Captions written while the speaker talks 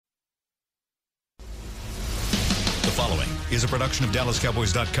is a production of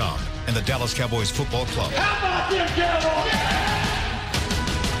DallasCowboys.com and the Dallas Cowboys Football Club. How about them Cowboys?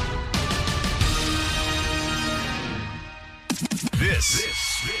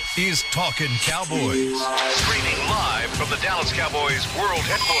 This is Talkin' Cowboys. Streaming live from the Dallas Cowboys World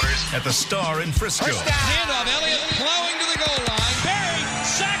Headquarters at the Star in Frisco. Handoff, Elliott plowing to the goal line. Barry,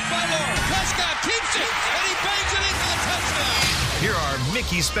 sacked by Lawrence. Prescott keeps it, and he bangs it in for the touchdown. Here are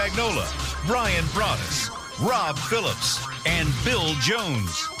Mickey Spagnola, Brian Broaddus, Rob Phillips, and Bill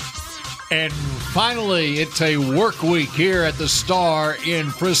Jones. And finally, it's a work week here at the Star in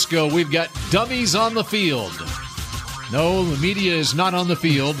Frisco. We've got dummies on the field. No, the media is not on the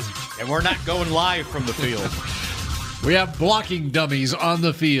field. And we're not going live from the field. We have blocking dummies on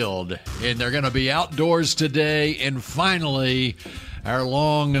the field, and they're going to be outdoors today. And finally, our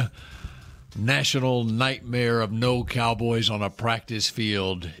long national nightmare of no Cowboys on a practice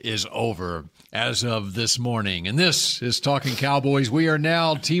field is over as of this morning. And this is Talking Cowboys. We are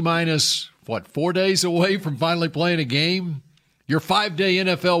now T-minus, 4 days away from finally playing a game? Your 5-day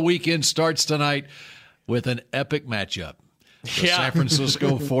NFL weekend starts tonight with an epic matchup. The San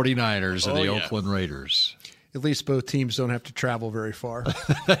Francisco 49ers and the Oakland Raiders. At least both teams don't have to travel very far.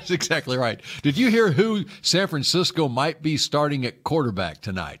 That's exactly right. Did you hear who San Francisco might be starting at quarterback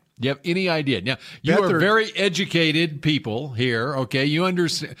tonight? Do you have any idea? Now, you are very educated people here, okay? You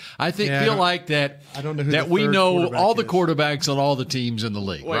understand. I feel like that. I don't know who that the we third know quarterback all the is. quarterbacks on all the teams in the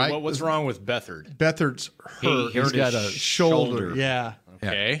league, Wait, right? what's wrong with Beathard? Beathard's hurt. He's got a shoulder. Yeah.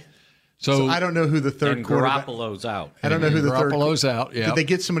 Okay. So I don't know who the third And quarterback. Garoppolo's out. I don't know who the third. Garoppolo's out. Yeah, Did they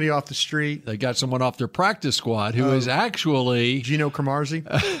get somebody off the street? They got someone off their practice squad who is actually Gino Cromartie?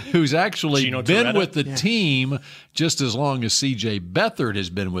 who's actually Gino been Toretta? with the team just as long as C.J. Beathard has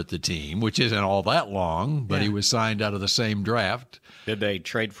been with the team, which isn't all that long, but he was signed out of the same draft. Did they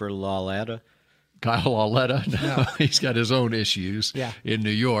trade for Lauletta? Kyle Lauletta, no, he's got his own issues in New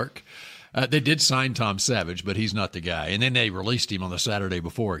York. They did sign Tom Savage, but he's not the guy. And then they released him on the Saturday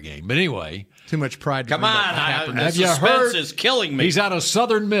before a game. But anyway. Too much pride. Come on. The Have you suspense heard? is killing me. He's out of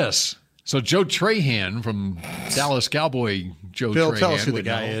Southern Miss. So Joe Trahan from Dallas Cowboy Joe Bill, Trahan. tell us who the would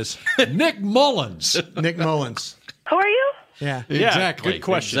guy know. is. Nick Mullins. Nick Mullins. Who are you? Yeah. Exactly. Good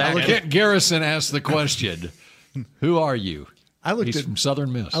question. Kent Garrison asked the question, who are you? He's from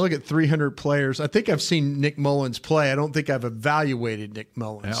Southern Miss. I look at 300 players. I think I've seen Nick Mullins play. I don't think I've evaluated Nick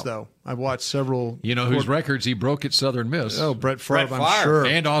Mullins, though. I've watched several. You know whose records he broke at Southern Miss? Oh, Brett Favre, Brett I'm Favre. sure.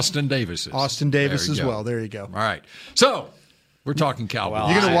 And Austin Davis. Austin Davis There you as go. well. There you go. All right. So, we're talking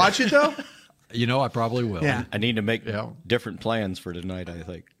Cowboys. You going to watch it, though? You know, I probably will. Yeah. I need to make different plans for tonight, I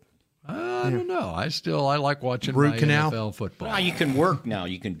think. I don't know. I like watching Root my canal? NFL football. Well, you can work now.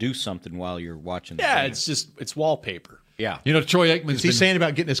 You can do something while you're watching the Yeah, game. it's wallpaper. Yeah. You know, Troy Aikman's Is he saying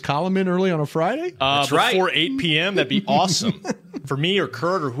about getting his column in early on a Friday? Before right. 8 p.m., that'd be awesome for me or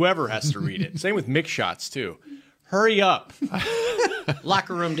Kurt or whoever has to read it. Same with Mick Shots, too. Hurry up.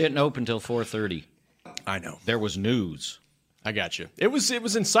 Locker room didn't open till 4:30. I know. There was news. I got you. It was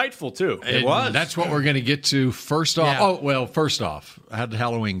insightful, too. It was. That's what we're going to get to first off. Yeah. Oh, well, first off, how did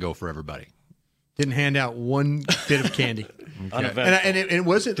Halloween go for everybody? Didn't hand out one bit of candy. Uneventful. And it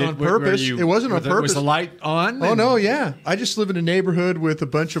wasn't on Were purpose. you- It wasn't on purpose. Was the light on? Oh, no, yeah. I just live in a neighborhood with a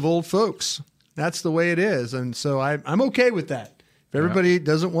bunch of old folks. That's the way it is. And so I'm okay with that. If everybody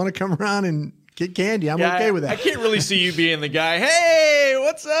doesn't want to come around and get candy, I'm okay with that. I can't really see you being the guy, hey,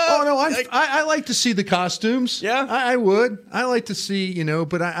 what's up? Oh, no, I like to see the costumes. Yeah? I would. I like to see,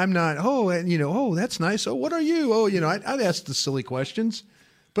 but I'm not, oh, that's nice. Oh, what are you? Oh, I'd ask the silly questions.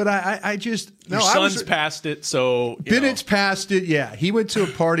 But I just, no, Your I son's was. past it, so. Bennett's past it, yeah. He went to a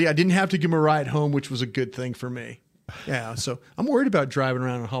party. I didn't have to give him a ride home, which was a good thing for me. Yeah, so I'm worried about driving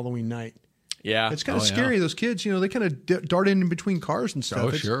around on Halloween night. Yeah. It's kind of scary. Those kids, they kind of dart in between cars and stuff.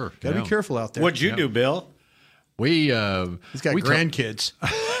 Oh, sure. Got to be careful out there. What'd you do, Bill? He's got grandkids.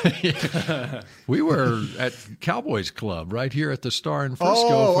 We were at Cowboys Club right here at the Star in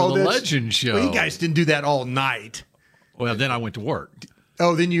Frisco for the Legend Show. Well, you guys didn't do that all night. Well, then I went to work.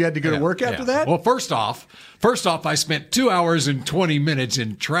 Oh, then you had to go to work after that? Well, first off, I spent 2 hours and 20 minutes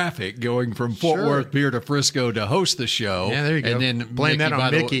in traffic going from Fort Worth here to Frisco to host the show. Yeah, there you go. And then Blame that on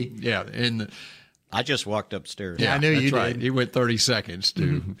Mickey. And I just walked upstairs. Yeah, I knew that's you right. did. He went 30 seconds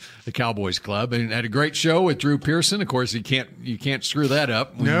to the Cowboys Club and had a great show with Drew Pearson. Of course, you can't screw that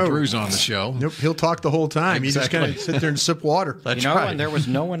up when Drew's on the show. Nope, he'll talk the whole time. You just kind of sit there and sip water. That's right. right. And there was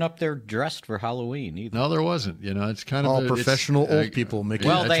no one up there dressed for Halloween either. No, there wasn't. It's kind of all professional old people, Mickey.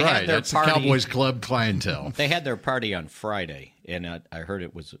 Well, that's they right. had their That's party. the Cowboys Club clientele. They had their party on Friday, and I heard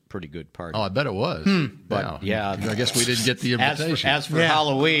it was a pretty good party. Oh, I bet it was. But, yeah. I guess we didn't get the invitation. As for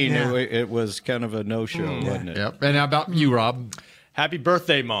Halloween, it was kind of a no-show, wasn't it? Yep. And how about you, Rob? Happy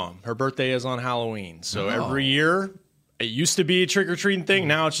birthday, Mom. Her birthday is on Halloween. So every year, it used to be a trick-or-treating thing.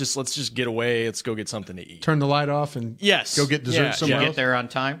 Now it's just, let's just get away. Let's go get something to eat. Turn the light off and go get dessert somewhere Did you else. get there on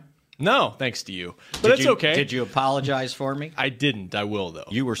time? No, thanks to you. But it's okay. Did you apologize for me? I didn't. I will, though.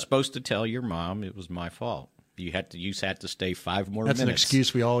 You were supposed to tell your mom it was my fault. You had to stay 5 more That's minutes. an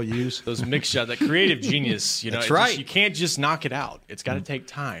excuse we all use. Those mix shots, that creative genius, That's it's right. just, you can't just knock it out. It's got to take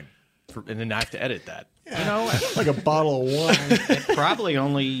time. And then I have to edit that. You know, Like a bottle of wine. it probably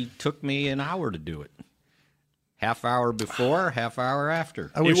only took me an hour to do it. Half hour before, half hour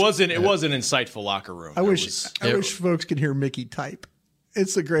after. It was an insightful locker room. I wish folks could hear Mickey type.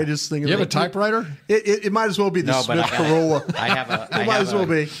 It's the greatest thing. You have a typewriter? It might as well be the No, but Smith Corolla. I have a. It might as well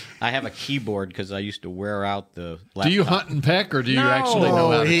be. I have a keyboard because I used to wear out the laptop. Do you hunt and peck, or do you No. actually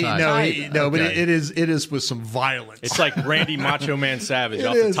know how to type? But Okay. it is with some violence. It's like Randy Macho Man Savage It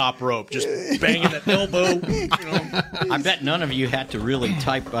off is. the top rope, just banging the elbow. I bet none of you had to really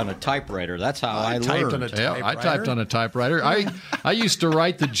type on a typewriter. That's how I typed learned. on a Yeah, I typed on a typewriter. I used to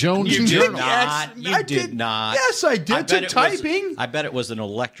write the Jones You Journal. did not. You I did did- not. yes, I did, to typing. I bet it was an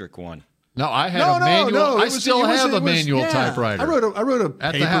electric one. No, I had a manual. I still have a manual typewriter. I wrote a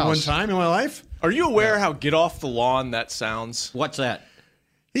At the paper house. one time in my life. Are you aware how get off the lawn that sounds? What's that?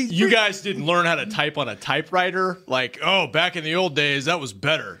 You guys didn't learn how to type on a typewriter? Like, back in the old days, that was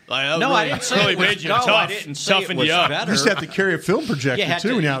better. Like, that No, really, I didn't say really it was, made you no, tough. I didn't say toughened it was you up. better. You used to have to carry a film projector had too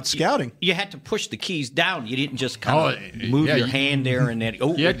to- when you're out scouting. You had to push the keys down. You didn't just kind of move yeah, your you- hand there and then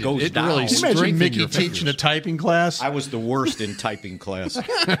Yeah, it goes it down. really Can you imagine strengthen Mickey your teaching fingers. a typing class? I was the worst in typing class,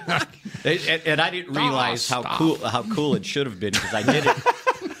 and I didn't realize how cool it should have been because I did it.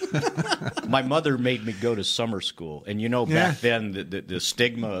 My mother made me go to summer school, and back then the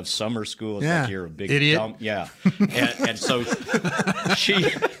stigma of summer school is Yeah. like you're a big Idiot. dumb, and so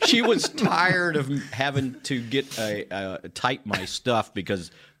she was tired of having to get type my stuff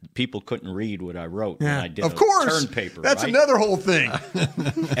because people couldn't read what I wrote when I did of course. turn paper. That's right? another whole thing.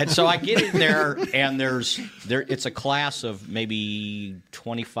 And so I get in there, and it's a class of maybe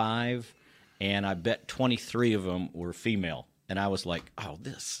 25, and I bet 23 of them were female. And I was like, "Oh,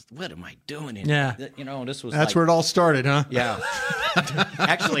 what am I doing in Yeah. here?" This was That's where it all started, huh? Yeah.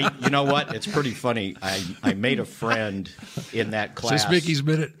 Actually, you know what? It's pretty funny. I made a friend in that Is class. this Mickey's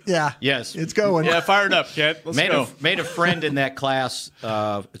minute? Yeah. Yes. It's going. Yeah, fire it up, Kent. Let's go. Made a friend in that class.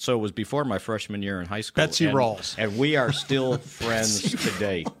 So it was before my freshman year in high school. Betsy and, Rawls. And we are still friends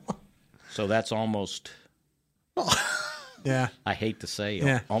today. So that's almost, Yeah. I hate to say,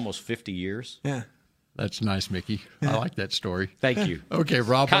 Yeah. almost 50 years. Yeah. That's nice, Mickey. I like that story. Thank you. Okay,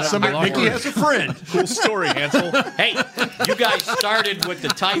 Rob. Mickey has a friend. Cool story, Hansel. Hey, you guys started with the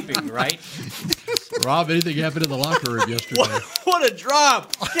typing, right? Rob, anything happened in the locker room yesterday? What a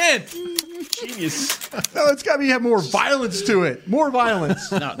drop. Kent. Genius. No, it's got to have more violence to it. More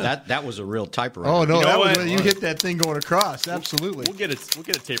violence. No, that was a real typewriter. Oh no, You know that was what? when you hit that thing going across. Absolutely. We'll get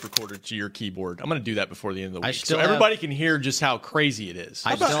a tape recorder to your keyboard. I'm going to do that before the end of the I week, still so everybody can hear just how crazy it is.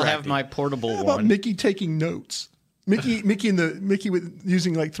 I still have my portable How about one. Mickey taking notes? Mickey with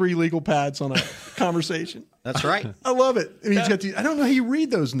using like 3 legal pads on a conversation. That's right. I love it. I mean, he's got these, I don't know how you read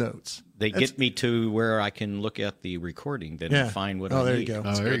those notes. They get me to where I can look at the recording then and find what I need. there you go.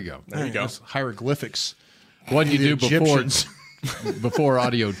 Oh, there you go. There you go. Those hieroglyphics. What do you do Egyptians. before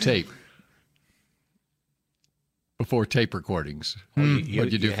audio tape? Before tape recordings, what do you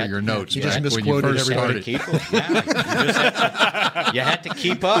do for your notes? you just back when you misquoted first everybody. started? You had to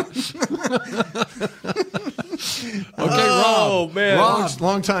keep up. Okay, Rob. man.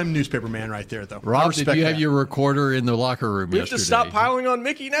 Long time newspaper man right there, though. I Rob, did respect you have that. your recorder in the locker room We have yesterday? to stop piling on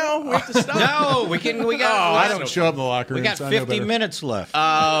Mickey now? We have to stop? No, we got. I don't show up in the locker room. We got so I know 50 better. minutes left.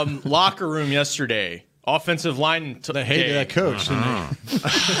 Locker room yesterday. Offensive line They hated that coach,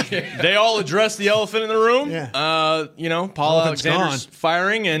 didn't they? They all addressed the elephant in the room. Yeah. Paul Elephant's Alexander's gone.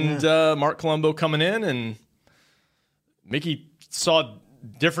 firing and Mark Colombo coming in, and Mickey saw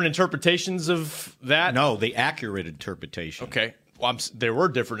different interpretations of that. No, the accurate interpretation. Okay. Well, there were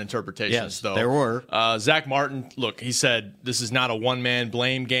different interpretations, Yes, though. there were. Zach Martin, look, he said, this is not a one-man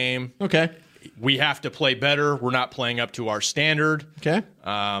blame game. Okay. We have to play better. We're not playing up to our standard. Okay.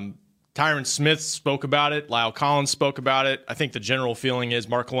 Tyron Smith spoke about it. Lyle Collins spoke about it. I think the general feeling is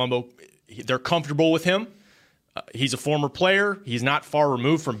Mark Colombo, they're comfortable with him. He's a former player. He's not far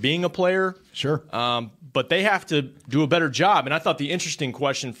removed from being a player. Sure. But they have to do a better job. And I thought the interesting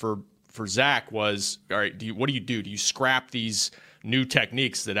question for Zach was, all right, what do you do? Do you scrap these new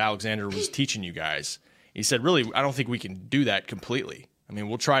techniques that Alexander was teaching you guys? He said, really, I don't think we can do that completely. I mean,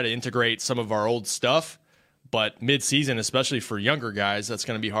 we'll try to integrate some of our old stuff, but mid-season, especially for younger guys, that's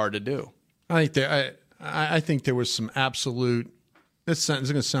going to be hard to do. I think there was some absolute. This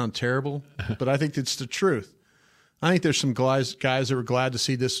is going to sound terrible, but I think it's the truth. I think there's some guys that were glad to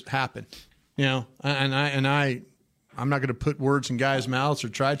see this happen. You know, I'm not going to put words in guys' mouths or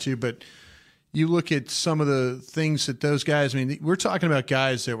try to, but you look at some of the things that those guys. I mean, we're talking about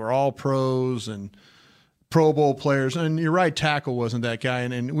guys that were all pros and Pro Bowl players, and your right tackle wasn't that guy.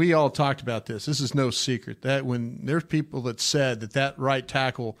 And we all talked about this. This is no secret that when there's people that said that right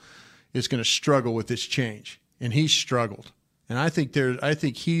tackle is going to struggle with this change, and he struggled. And I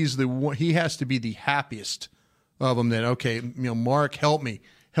think he's the one. He has to be the happiest of them. That okay, Mark, help me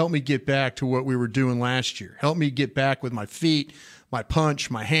get back to what we were doing last year. Help me get back with my feet, my punch,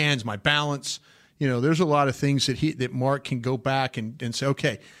 my hands, my balance. There's a lot of things that Mark can go back and say,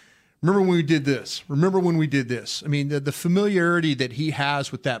 okay. Remember when we did this? Remember when we did this? I mean, the familiarity that he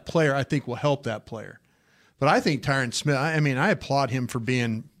has with that player, I think, will help that player. But I think Tyron Smith, I applaud him for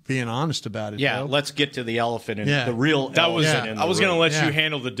being honest about it. Yeah, though. Let's get to the elephant and the real elephant in the I was going to let Yeah. you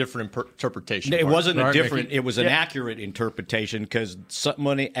handle the different interpretation. It part. wasn't a Right, different. Mickey? It was an accurate interpretation because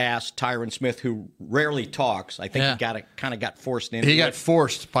somebody asked Tyron Smith, who rarely talks. I think he kind of got forced into it. He got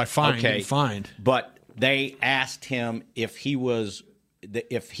forced by Okay. fined. But they asked him if he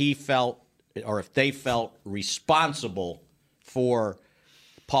felt or if they felt responsible for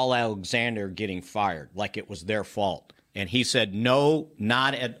Paul Alexander getting fired, like it was their fault. And he said, no,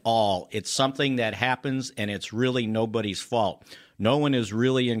 not at all. It's something that happens, and it's really nobody's fault. No one is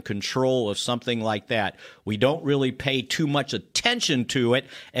really in control of something like that. We don't really pay too much attention to it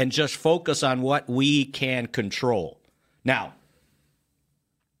and just focus on what we can control. Now,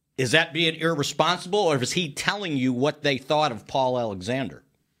 is that being irresponsible, or is he telling you what they thought of Paul Alexander?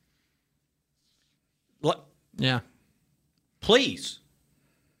 Yeah. Please.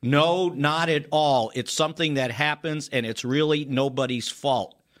 No, not at all. It's something that happens, and it's really nobody's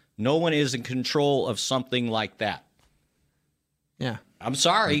fault. No one is in control of something like that. Yeah. I'm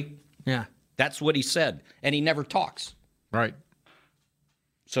sorry. Yeah. That's what he said, and he never talks. Right.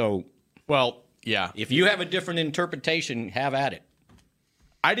 So, Well, yeah. if you have a different interpretation, have at it.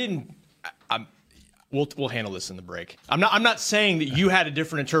 We'll handle this in the break. I'm not saying that you had a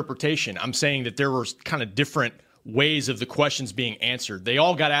different interpretation. I'm saying that there were kind of different ways of the questions being answered. They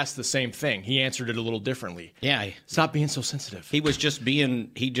all got asked the same thing. He answered it a little differently. Yeah. Stop being so sensitive. He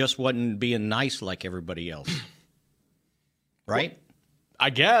just wasn't being nice like everybody else. Right? I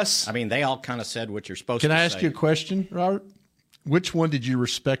guess. I mean, they all kind of said what you're supposed to say. Can I ask you a question, Robert? Which one did you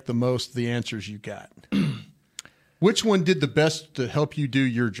respect the most, the answers you got? Which one did the best to help you do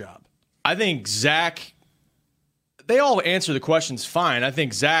your job? I think Zach, they all answer the questions fine. I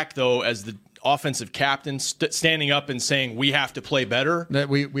think Zach, though, as the offensive captain, standing up and saying we have to play better.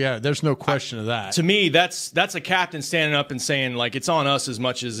 There's no question of that. To me, that's a captain standing up and saying, like, it's on us as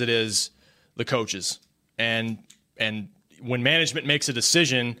much as it is the coaches. And when management makes a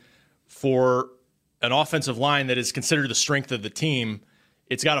decision for an offensive line that is considered the strength of the team,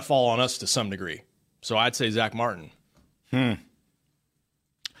 it's got to fall on us to some degree. So I'd say Zach Martin.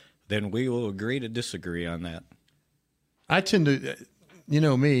 Then we will agree to disagree on that. I tend to,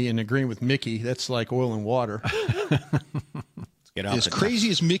 me, and agreeing with Mickey, that's like oil and water. Get out As crazy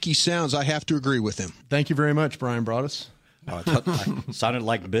as Mickey sounds, I have to agree with him. Thank you very much, Brian Broaddus. I sounded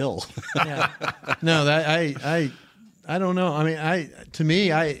like Bill. No, I don't know. I mean,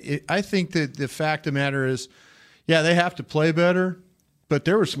 I think that the fact of the matter is, they have to play better, but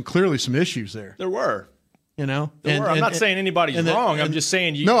there were clearly some issues there. There were. I'm not saying anybody's wrong. I'm just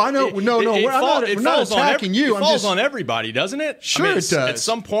saying you. No, I know. We're not attacking you. It falls on everybody, doesn't it? Sure, it does. At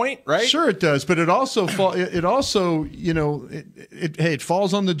some point, right? Sure, it does. But it also it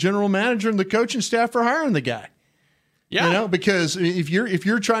falls on the general manager and the coaching staff for hiring the guy. Yeah. Because if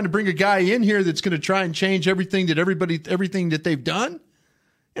you're trying to bring a guy in here that's going to try and change everything that they've done,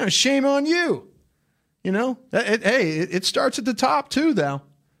 shame on you. It starts at the top too, though.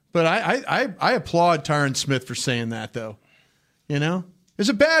 But I applaud Tyron Smith for saying that, though. It's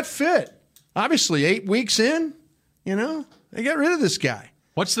a bad fit. Obviously, 8 weeks in, they got rid of this guy.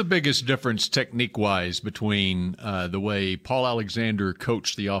 What's the biggest difference technique-wise between the way Paul Alexander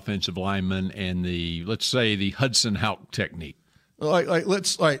coached the offensive lineman and let's say the Hudson Houck technique?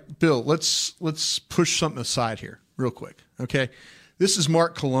 Bill, let's push something aside here real quick, okay? This is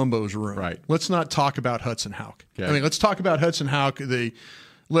Mark Colombo's room. Right. Let's not talk about Hudson Houck. Okay. I mean, let's talk about Hudson Houck, the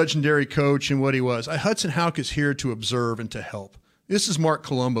legendary coach and what he was. Hudson Houck is here to observe and to help. This is Mark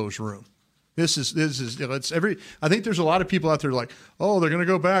Colombo's room. This is it's every. I think there's a lot of people out there like, oh, they're going to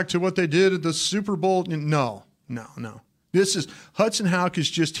go back to what they did at the Super Bowl. No. This is Hudson Houck is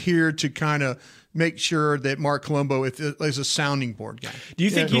just here to kind of make sure that Mark Colombo is a sounding board guy. Do you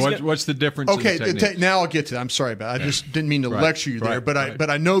think what's the difference? Okay, in the now I'll get to that. I'm sorry about it. I just didn't mean to lecture you there, but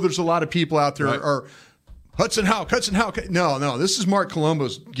I know there's a lot of people out there are Hudson Houck. No, this is Mark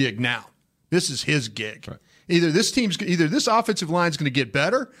Colombo's gig now. This is his gig. Right. Either this offensive line is going to get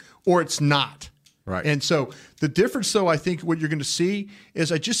better or it's not. Right. And so the difference, though, I think what you're going to see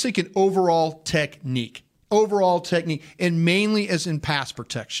is I just think an overall technique, and mainly as in pass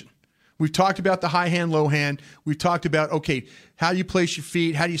protection. We've talked about the high hand, low hand. We've talked about, okay, how do you place your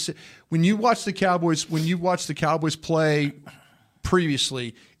feet? How do you sit? When you watch the Cowboys play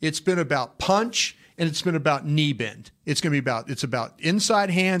previously, it's been about punch and it's been about knee bend. It's about inside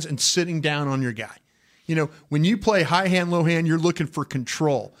hands and sitting down on your guy. When you play high hand, low hand, you're looking for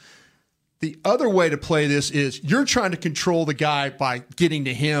control. The other way to play this is you're trying to control the guy by getting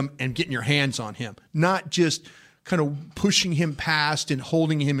to him and getting your hands on him, not just kind of pushing him past and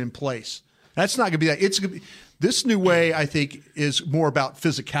holding him in place. That's not going to be that. This new way, I think, is more about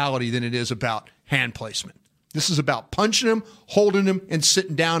physicality than it is about hand placement. This is about punching him, holding him, and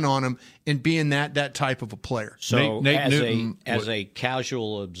sitting down on him and being that type of a player. So Nate Newton, as a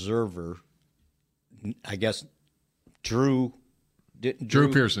casual observer, I guess Drew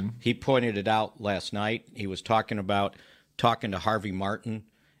Pearson. He pointed it out last night. He was talking to Harvey Martin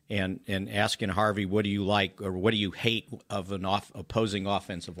and asking Harvey, what do you like or what do you hate of an opposing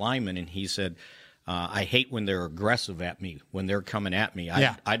offensive lineman? And he said, I hate when they're aggressive at me, when they're coming at me.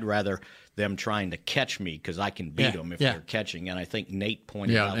 I'd rather them trying to catch me because I can beat them if they're catching. And I think Nate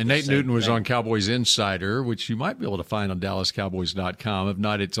pointed out and Nate Newton was thing. on Cowboys Insider, which you might be able to find on DallasCowboys.com. If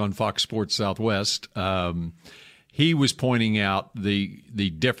not, it's on Fox Sports Southwest. He was pointing out the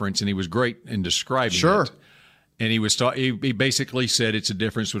difference, and he was great in describing it. And he basically said it's a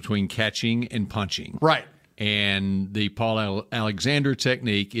difference between catching and punching. Right. And the Paul Alexander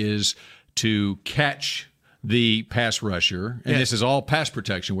technique is to catch the pass rusher, and this is all pass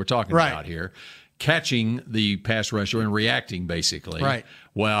protection we're talking about here. Catching the pass rusher and reacting, basically. Right.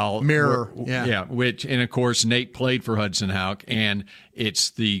 Well, mirror. And of course, Nate played for Hudson Houck, and it's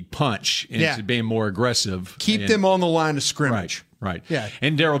the punch and it's being more aggressive. Keep them on the line of scrimmage. Right. Yeah.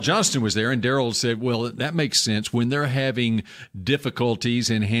 And Daryl Johnston was there, and Daryl said, well, that makes sense when they're having difficulties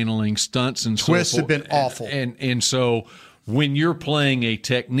in handling stunts and twists so forth. have been awful. And so when you're playing a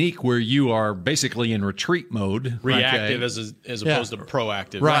technique where you are basically in retreat mode, reactive as opposed to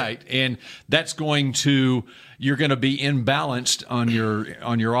proactive, right? And that's you're going to be imbalanced on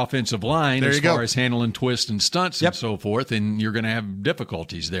your offensive line as far as handling twists and stunts and so forth, and you're going to have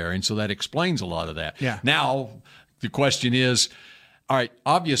difficulties there, and so that explains a lot of that. Yeah. Now the question is, all right,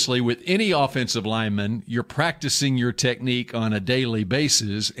 obviously with any offensive lineman, you're practicing your technique on a daily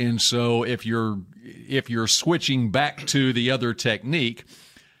basis, and so if you're switching back to the other technique,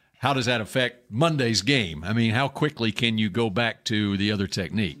 how does that affect Monday's game? I mean, how quickly can you go back to the other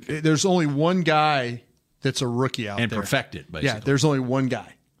technique? There's only one guy that's a rookie out there. And perfect it, basically. Yeah, there's only one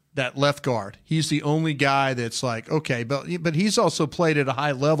guy, that left guard. He's the only guy that's like, okay, but he's also played at a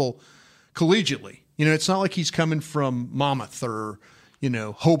high level collegiately. It's not like he's coming from Monmouth or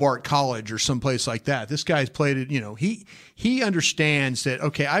Hobart College or someplace like that. This guy's played it, he understands that,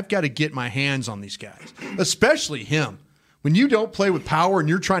 okay, I've got to get my hands on these guys, especially him. When you don't play with power and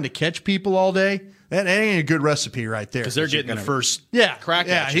you're trying to catch people all day, that ain't a good recipe right there. Because they're getting the first crack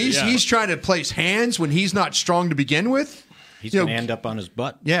at you. He's trying to place hands when he's not strong to begin with. He's going to end up on his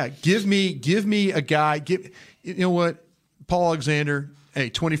butt. Yeah, give me a guy. You know what? Paul Alexander,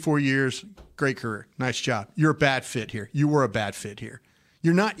 24 years, great career. Nice job. You're a bad fit here. You were a bad fit here.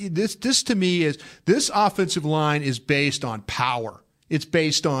 You're not. This to me is, this offensive line is based on power. It's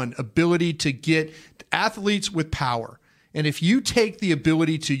based on ability to get athletes with power. And if you take the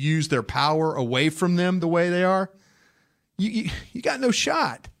ability to use their power away from them the way they are, you got no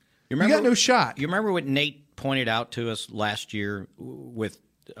shot. You got no shot. You remember what Nate pointed out to us last year with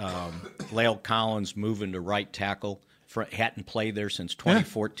La'el Collins moving to right tackle? Hadn't played there since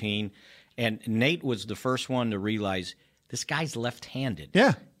 2014. And Nate was the first one to realize this guy's left-handed.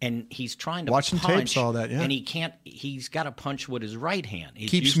 Yeah. And he's trying to watching punch. Tape saw that, yeah. And he's got to punch with his right hand. He's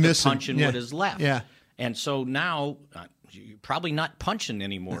keeps used missing. To punching with his left. Yeah. And so now you're probably not punching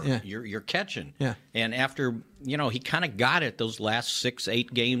anymore. Yeah. You're catching. Yeah. And after, he kind of got it those last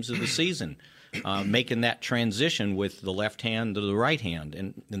 6-8 games of the season, making that transition with the left hand to the right hand.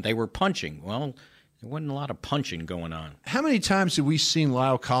 And they were punching. Well, there wasn't a lot of punching going on. How many times have we seen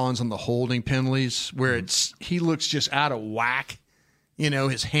La'el Collins on the holding penalties where he looks just out of whack?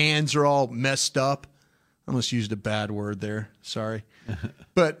 His hands are all messed up. I almost used a bad word there. Sorry.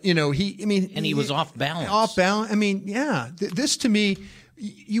 But, he was off balance. Off balance. This to me,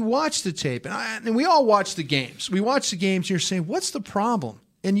 you watch the tape, and we all watch the games. We watch the games, and you're saying, what's the problem?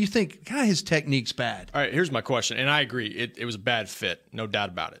 And you think, God, his technique's bad. All right, here's my question, and I agree. It was a bad fit, no doubt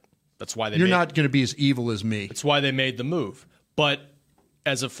about it. That's why You're not going to be as evil as me. That's why they made the move. But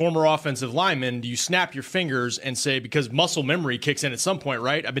as a former offensive lineman, do you snap your fingers and say, because muscle memory kicks in at some point,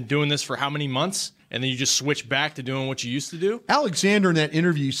 right? I've been doing this for how many months? And then you just switch back to doing what you used to do? Alexander in that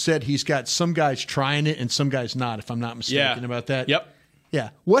interview said he's got some guys trying it and some guys not, if I'm not mistaken about that. Yep. Yeah.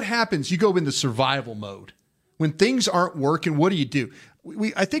 What happens? You go into survival mode. When things aren't working, what do?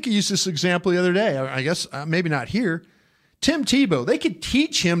 I think I used this example the other day. I guess maybe not here. Tim Tebow, they could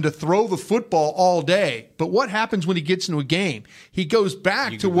teach him to throw the football all day, but what happens when he gets into a game? He goes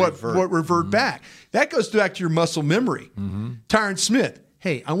back to what revert back. That goes back to your muscle memory. Tyron Smith,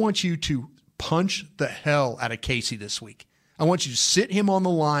 hey, I want you to punch the hell out of Casey this week. I want you to sit him on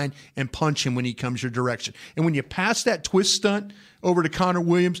the line and punch him when he comes your direction. And when you pass that twist stunt over to Connor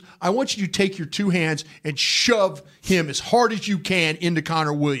Williams, I want you to take your two hands and shove him as hard as you can into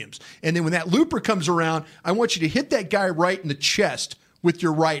Connor Williams. And then when that looper comes around, I want you to hit that guy right in the chest with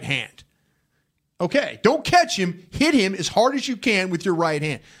your right hand. Okay, don't catch him. Hit him as hard as you can with your right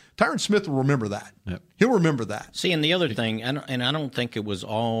hand. Tyron Smith will remember that. Yep. He'll remember that. See, and the other thing, and I don't think it was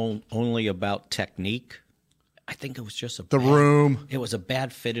only about technique. I think it was just room. It was a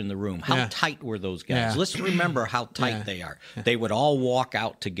bad fit in the room. How tight were those guys? Let's remember how tight they are. They would all walk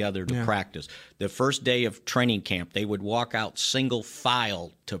out together to practice. The first day of training camp, they would walk out single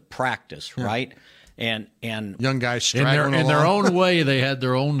file to practice, right? And young guys straggling in their own way, they had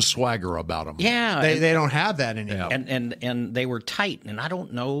their own swagger about them. Yeah, they don't have that anymore. And they were tight. And I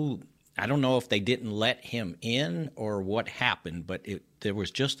don't know if they didn't let him in or what happened, but there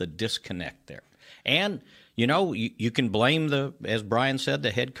was just a disconnect there. And you can blame as Brian said, the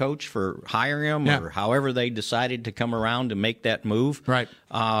head coach for hiring him or however they decided to come around to make that move. Right.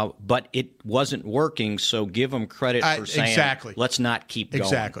 But it wasn't working, so give them credit for saying, let's not keep going.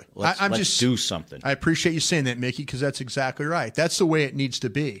 Exactly. Let's do something. I appreciate you saying that, Mickey, because that's exactly right. That's the way it needs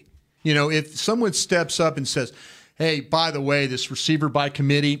to be. If someone steps up and says, hey, by the way, this receiver by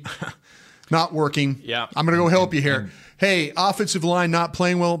committee, not working. Yeah. I'm going to go help you here. Hey, offensive line not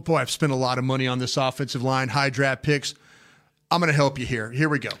playing well. Boy, I've spent a lot of money on this offensive line, high draft picks. I'm going to help you here. Here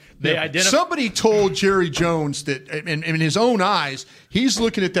we go. Somebody told Jerry Jones that, in his own eyes, he's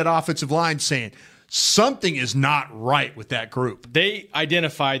looking at that offensive line saying, something is not right with that group. They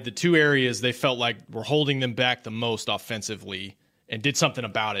identified the two areas they felt like were holding them back the most offensively and did something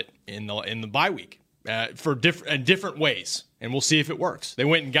about it in the bye week for different ways. And we'll see if it works. They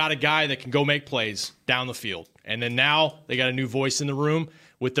went and got a guy that can go make plays down the field. And then now they got a new voice in the room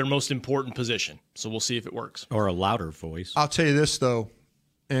with their most important position. So we'll see if it works. Or a louder voice. I'll tell you this, though,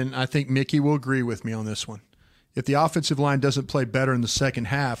 and I think Mickey will agree with me on this one. If the offensive line doesn't play better in the second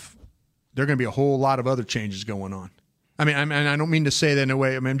half, there are going to be a whole lot of other changes going on. I don't mean to say that in a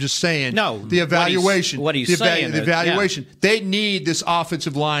way. I'm just saying the evaluation. What he's saying. The evaluation. They need this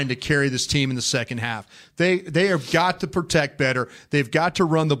offensive line to carry this team in the second half. They have got to protect better. They've got to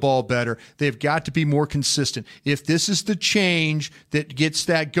run the ball better. They've got to be more consistent. If this is the change that gets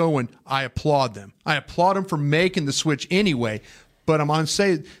that going, I applaud them. I applaud them for making the switch anyway. But I'm on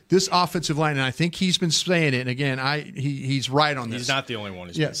say this offensive line, and I think he's been saying it. And again, he's right on this. He's not the only one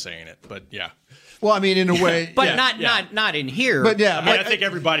who's been saying it, but yeah. Well, in a way, but not in here. But I think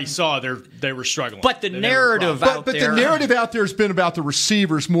everybody saw they were struggling. But the narrative out there, the narrative out there has been about the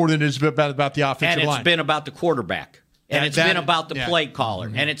receivers more than it is about the offensive line. And it's been about the quarterback. And it's been about the play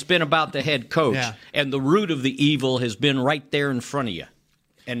caller. And it's been about the head coach. Yeah. And the root of the evil has been right there in front of you.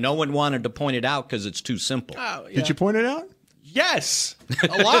 And no one wanted to point it out because it's too simple. Did you point it out? Yes,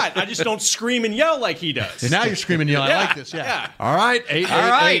 a lot. I just don't scream and yell like he does. And now you're screaming and yelling. I like this. Yeah. All right.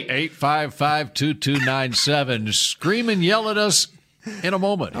 888-855-2297. Scream and yell at us in a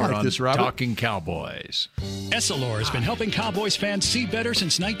moment. I like this, Robert. Talking Cowboys. Essilor has been helping Cowboys fans see better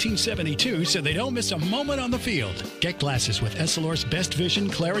since 1972 so they don't miss a moment on the field. Get glasses with Essilor's best vision,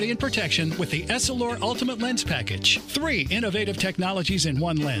 clarity, and protection with the Essilor Ultimate Lens Package. 3 innovative technologies in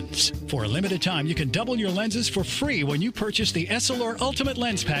one lens. For a limited time, you can double your lenses for free when you purchase the Essilor Ultimate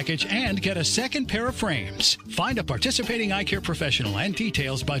Lens Package and get a second pair of frames. Find a participating eye care professional and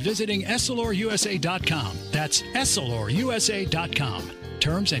details by visiting EssilorUSA.com. That's EssilorUSA.com.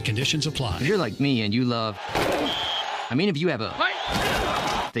 Terms and conditions apply. If you're like me and you love... if you have a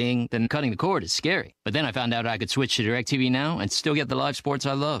thing, then cutting the cord is scary. But then I found out I could switch to DirecTV Now and still get the live sports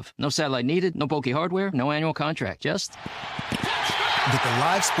I love. No satellite needed, no bulky hardware, no annual contract, just... Get the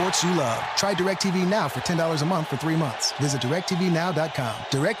live sports you love. Try DirecTV Now for $10 a month for 3 months. Visit DirecTVNow.com.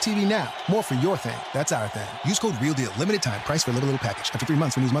 DirecTV Now. More for your thing. That's our thing. Use code REALDEAL. Limited time. Price for little package. After 3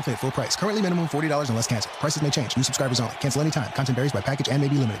 months, renews monthly at full price. Currently minimum $40 unless canceled. Prices may change. New subscribers only. Cancel anytime. Content varies by package and may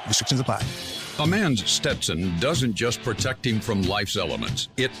be limited. Restrictions apply. A man's Stetson doesn't just protect him from life's elements.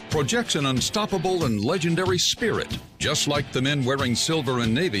 It projects an unstoppable and legendary spirit, just like the men wearing silver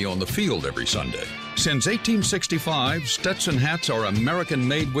and navy on the field every Sunday. Since 1865, Stetson hats are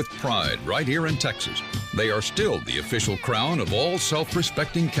American-made with pride right here in Texas. They are still the official crown of all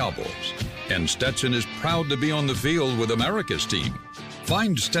self-respecting cowboys. And Stetson is proud to be on the field with America's team.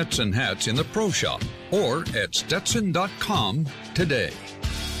 Find Stetson hats in the Pro Shop or at Stetson.com today.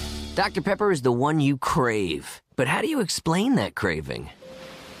 Dr. Pepper is the one you crave. But how do you explain that craving?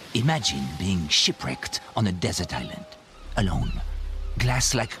 Imagine being shipwrecked on a desert island, alone.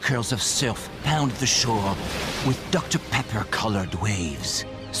 Glass-like curls of surf pound the shore with Dr. Pepper-colored waves.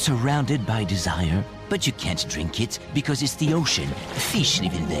 Surrounded by desire, but you can't drink it because it's the ocean. Fish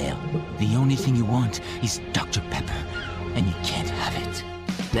live in there. The only thing you want is Dr. Pepper, and you can't have it.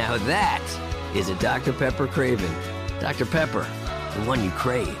 Now that is a Dr. Pepper craving. Dr. Pepper, the one you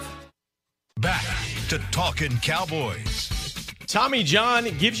crave. Back to Talking Cowboys. Tommy John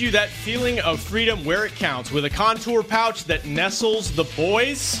gives you that feeling of freedom where it counts with a contour pouch that nestles the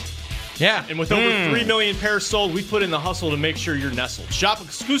boys. Yeah. And with over 3 million pairs sold, we put in the hustle to make sure you're nestled. Shop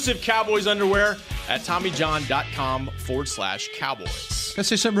exclusive Cowboys underwear at TommyJohn.com/Cowboys. Can I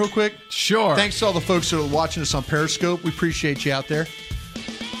say something real quick? Sure. Thanks to all the folks that are watching us on Periscope. We appreciate you out there.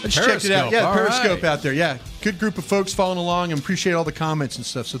 I just checked it out. Periscope, Yeah, all Periscope right. out there. Yeah. Good group of folks following along and appreciate all the comments and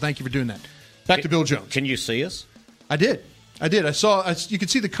stuff. So thank you for doing that. Back to Bill Jones. Can you see us? I did. I saw. You could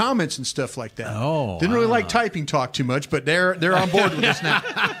see the comments and stuff like that. Oh, didn't really like typing talk too much, but they're on board with us now.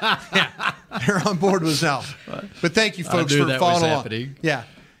 Yeah, they're on board with us now. But thank you, folks, I knew for that following was along. happening. Yeah.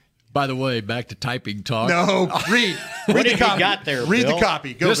 By the way, back to typing talk. No, read the copy. got there, read Bill? the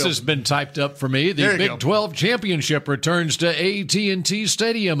copy. Go, This Bill. has been typed up for me. There The you Big go. 12 Championship returns to AT&T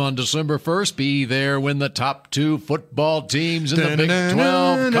Stadium on December 1st. Be there when the top two football teams in the Big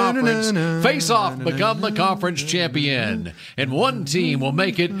 12 Conference face off and become the conference champion. And one team will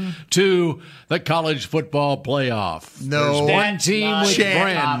make it to the college football playoff. No There's one team with chance.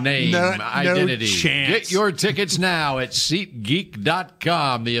 brand name No identity. chance. Get your tickets now at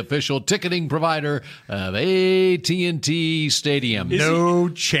SeatGeek.com, the official ticketing provider of AT&T Stadium. No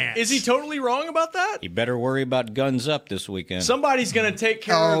chance. Is he totally wrong about that? You better worry about guns up this weekend. Somebody's going to take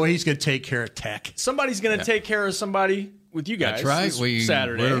care Oh, of he's going to take care of Tech. somebody's going to take care of somebody with you guys. That's right. This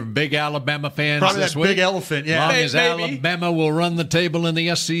Saturday. We're big Alabama fans Probably this that week. big elephant, yeah. Long as Maybe. Alabama will run the table in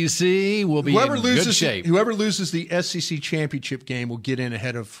the SEC, we'll be in good shape. Whoever loses the SEC championship game will get in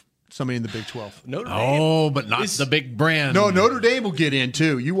ahead of somebody in the Big 12. Notre Dame. Oh, but not the big brand. No, Notre Dame will get in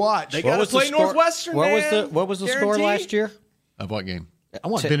too. You watch. They got to play Northwestern. What man. was the score Guaranteed. last year? Of what game? I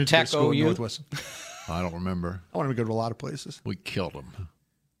want Tech Benedict to go to OU? Northwestern. I don't remember. I want him to go to a lot of places. We killed them.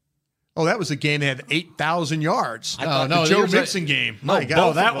 Oh, that was a game that had 8,000 yards. No, the Joe there's Mixon game. My Oh,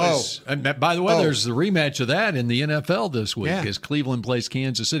 God. that was. And by the way, there's the rematch of that in the NFL this week Yeah. as Cleveland plays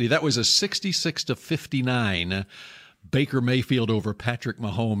Kansas City. That was a 66-59 Baker Mayfield over Patrick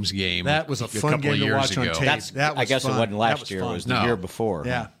Mahomes game. That was a fun couple game of to years watch on ago. tape. That was I guess fun. it wasn't That last was year. fun. It was the No. year before.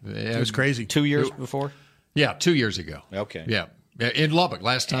 Yeah. It was crazy. 2 years before? Yeah, 2 years ago. Okay. Yeah. In Lubbock.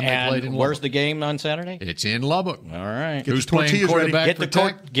 Last time they played in And Lubbock. where's the game on Saturday? It's in Lubbock. All right. Who's the playing tortillas ready. quarterback for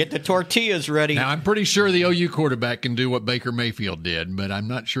Tech? Get the tortillas ready. Now, I'm pretty sure the OU quarterback can do what Baker Mayfield did, but I'm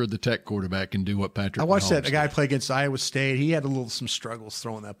not sure the Tech quarterback can do what Patrick I watched Mahomes that guy did. play against Iowa State. He had some struggles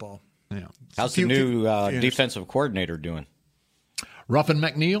throwing that ball. Yeah. How's the new defensive coordinator doing? Ruffin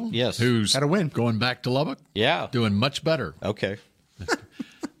McNeil? Yes. Who's Had a win. going back to Lubbock? Yeah. Doing much better. Okay.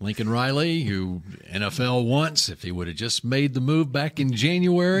 Lincoln Riley, who NFL wants, if he would have just made the move back in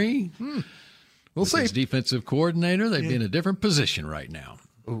January, We'll see. as defensive coordinator, they'd be in a different position right now.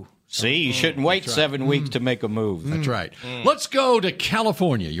 See, you shouldn't wait 7 weeks to make a move. That's right. Let's go to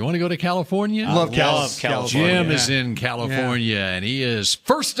California. You want to go to California? Love California. Jim is in California, and he is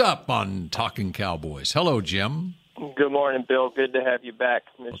first up on Talking Cowboys. Hello, Jim. Good morning, Bill. Good to have you back.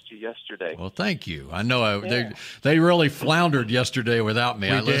 Missed you yesterday. Well, thank you. I know they really floundered yesterday without me.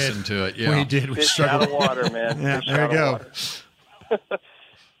 I listened to it. Yeah. We did. We Fish out struggled. of water, man. Yeah, Fish there out you of go. water.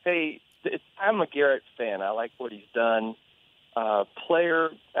 Hey, I'm a Garrett fan. I like what he's done. Player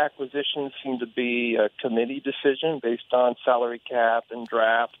acquisitions seem to be a committee decision based on salary cap and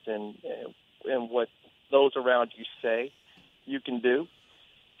draft and what those around you say you can do.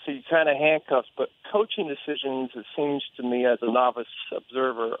 So you kind of handcuffs, but coaching decisions, it seems to me as a novice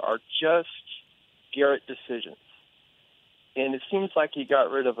observer, are just Garrett decisions. And it seems like he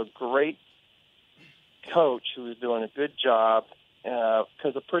got rid of a great coach who was doing a good job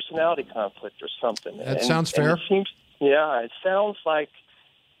because of personality conflict or something. That sounds fair. It sounds like,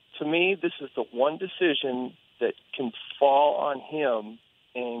 to me, this is the one decision that can fall on him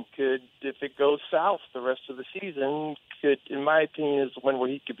and could, if it goes south the rest of the season, could, in my opinion, is the one where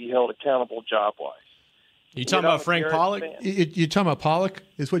he could be held accountable job-wise. You talking about Frank Pollock? You talking about Pollock?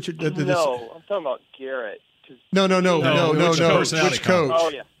 Is what you? No, I'm talking about Garrett. No. Which coach?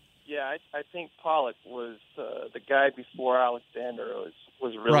 Oh yeah. I think Pollock was the guy before Alexander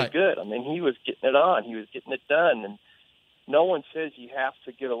was really good. I mean, he was getting it on. He was getting it done, and no one says you have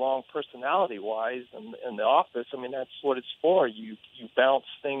to get along personality-wise in the office. I mean, that's what it's for. You bounce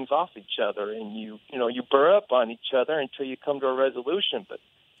things off each other, and you burr up on each other until you come to a resolution. But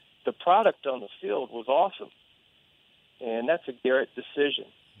the product on the field was awesome, and that's a Garrett decision.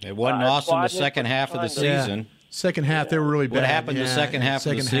 It wasn't awesome the second half of the season. Yeah. Second half, they were really bad. What happened the second half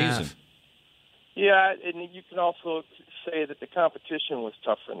of the season? Yeah, and you can also say that the competition was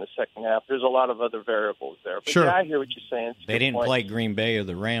tougher in the second half. There's a lot of other variables there. But sure. Yeah, I hear what you're saying. They didn't play Green Bay or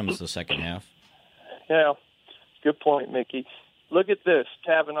the Rams the second half. Yeah, good point, Mickey. Look at this.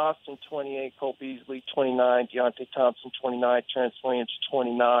 Tavin Austin, 28, Cole Beasley, 29, Deontay Thompson, 29, Terrence Williams,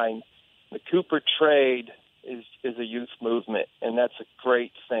 29. The Cooper trade is a youth movement, and that's a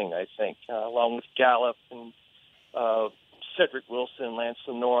great thing, I think, along with Gallup and Cedric Wilson, Lance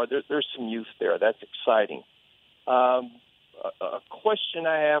Lenore. There's some youth there. That's exciting. A question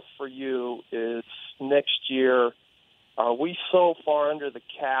I have for you is next year, are we so far under the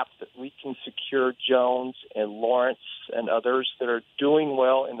cap that we can secure Jones and Lawrence and others that are doing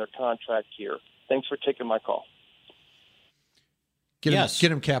well in their contract year? Thanks for taking my call. Get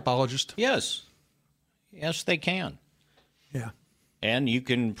him capologist. Yes, they can. Yeah. And you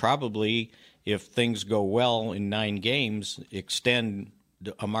can probably, if things go well in 9 games, extend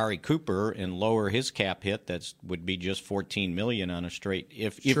Amari Cooper and lower his cap hit. That would be just $14 million on a straight.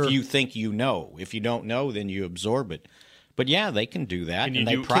 If you think you know, if you don't know, then you absorb it. But yeah, they can do that, and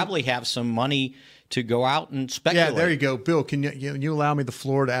they probably have some money to go out and speculate. Yeah, there you go, Bill. Can you allow me the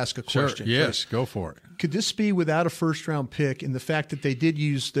floor to ask a question? Sure. Yes, go for it. Could this be without a first-round pick, and the fact that they did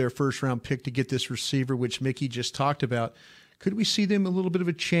use their first-round pick to get this receiver, which Mickey just talked about? Could we see them a little bit of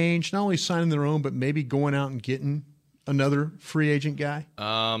a change, not only signing their own, but maybe going out and getting another free agent guy?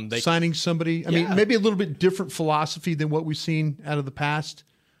 Signing somebody? I mean, maybe a little bit different philosophy than what we've seen out of the past.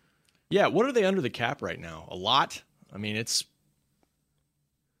 Yeah, what are they under the cap right now? A lot? I mean, it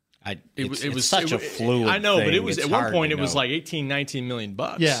was such a fluid I know, thing. But it was at one point it was like $18-19 million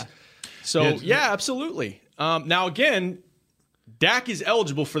bucks. Yeah. So yeah, absolutely. Now again, Dak is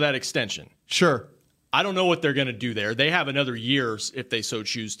eligible for that extension. Sure. I don't know what they're going to do there. They have another year if they so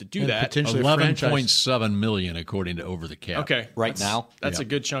choose to do that. $11.7 million according to Over the Cap. Okay, that's a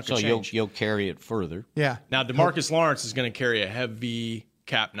good chunk of change. So you'll carry it further. Yeah. Now DeMarcus Lawrence is going to carry a heavy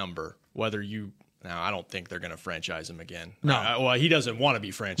cap number. Now, I don't think they're going to franchise him again. No. Well, he doesn't want to be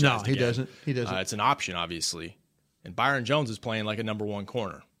franchised No, he again. doesn't. He doesn't. It's an option, obviously. And Byron Jones is playing like a number 1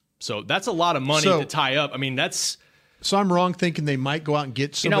 corner. So that's a lot of money to tie up. I mean, that's... So I'm wrong thinking they might go out and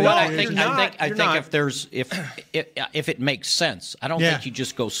get somebody. You know what? I think if it makes sense, I don't think you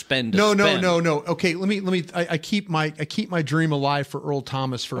just go spend. No. Okay, let me. I keep my dream alive for Earl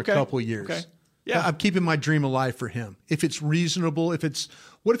Thomas for a couple of years. Okay. Yeah, I'm keeping my dream alive for him. If it's reasonable,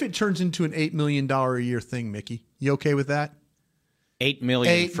 what if it turns into an $8 million a year thing, Mickey? You okay with that? $8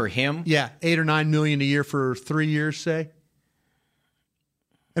 million for him? Yeah, $8 or $9 million a year for 3 years, say.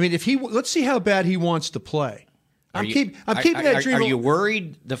 I mean, let's see how bad he wants to play. I'm keeping that dream. Are you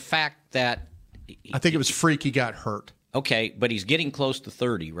worried the fact that I think it was freak he got hurt? Okay, but he's getting close to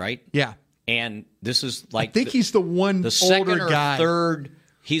 30, right? Yeah. And this is like I think he's the older second or guy. Third.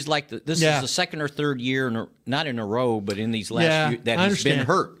 He's like this is the second or third year, not in a row, but in these last years that he's been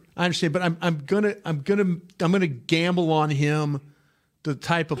hurt. I understand, but I'm gonna gamble on him, the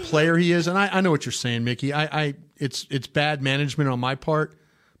type of player he is, and I know what you're saying, Mickey. It's bad management on my part,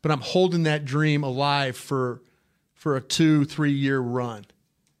 but I'm holding that dream alive for a 2-3 year run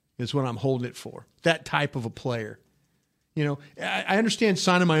is what I'm holding it for. That type of a player. You know, I understand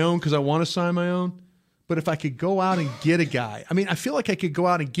signing my own because I want to sign my own. But if I could go out and get a guy, I mean, I feel like I could go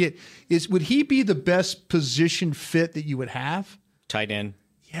out and would he be the best position fit that you would have? Tight end.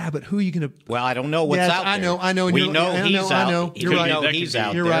 Yeah, but who are you going to? Well, I don't know what's out there. I know. We know he's out. I know. You're right. He's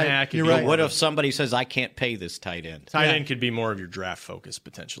out. You're right. You're right. What if somebody says, I can't pay this tight end? Tight end could be more of your draft focus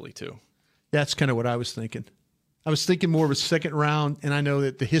potentially, too. That's kind of what I was thinking. I was thinking more of a second round, and I know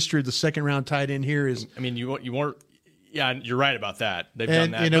that the history of the second round tight end here is. I mean, you weren't. Yeah, you're right about that. They've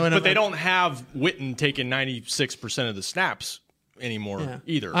done that. But they don't have Witten taking 96% of the snaps anymore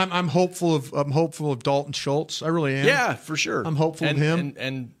either. I'm hopeful of Dalton Schultz. I really am. Yeah, for sure. I'm hopeful of him.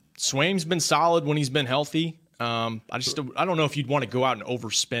 And Swaim's been solid when he's been healthy. I don't know if you'd want to go out and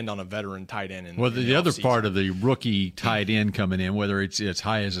overspend on a veteran tight end. The other part of the rookie tight end coming in, whether it's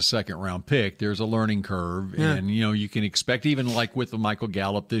high as a second-round pick, there's a learning curve. Yeah. And, you can expect, even like with the Michael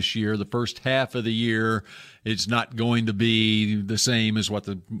Gallup this year, the first half of the year, it's not going to be the same as what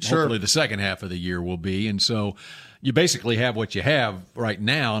hopefully the second half of the year will be. And so you basically have what you have right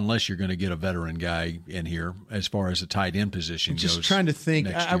now, unless you're going to get a veteran guy in here as far as the tight end position goes. Just trying to think.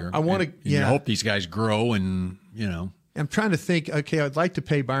 I want to. You hope these guys grow, and I'm trying to think. Okay, I'd like to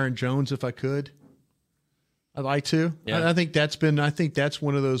pay Byron Jones if I could. I'd like to. Yeah. I think that's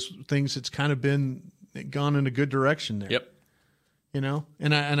one of those things that's kind of gone in a good direction there. Yep. And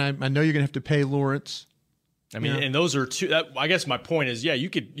I know you're going to have to pay Lawrence. I mean, and those are two. I guess my point is, you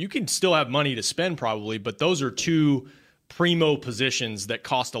can still have money to spend probably, but those are two primo positions that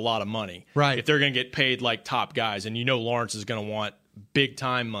cost a lot of money. Right. If they're going to get paid like top guys, and Lawrence is going to want big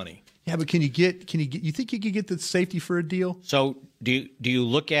time money. Yeah, but you think you could get the safety for a deal? So do you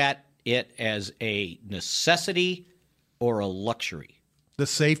look at it as a necessity or a luxury? The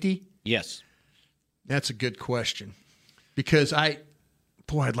safety? Yes. That's a good question. Because I'd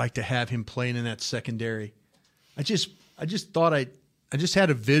like to have him playing in that secondary. I just had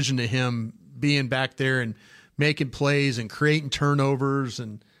a vision of him being back there and making plays and creating turnovers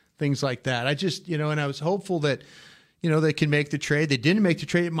and things like that. And I was hopeful that, they can make the trade. They didn't make the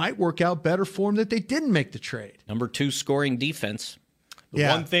trade. It might work out better for them that they didn't make the trade. Number 2 scoring defense. The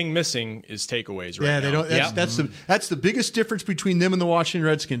one thing missing is takeaways right now. They don't. That's the biggest difference between them and the Washington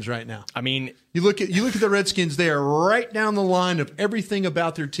Redskins right now. I mean, you look at the Redskins; they are right down the line of everything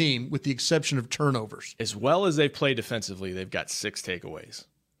about their team, with the exception of turnovers. As well as they play defensively, they've got 6 takeaways,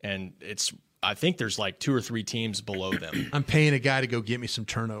 and I think there's like 2 or 3 teams below them. I'm paying a guy to go get me some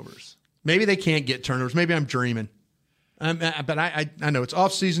turnovers. Maybe they can't get turnovers. Maybe I'm dreaming. But I know it's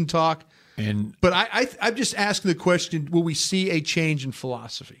off-season talk. But I'm just asking the question, will we see a change in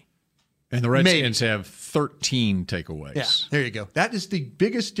philosophy? And the Redskins have 13 takeaways. Yeah, there you go. That is the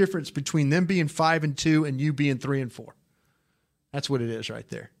biggest difference between them being 5-2 and you being 3-4. That's what it is right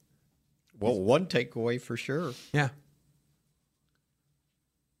there. Well, 1 takeaway for sure. Yeah.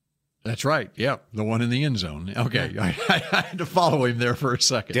 That's right. Yeah, the one in the end zone. Okay, I had to follow him there for a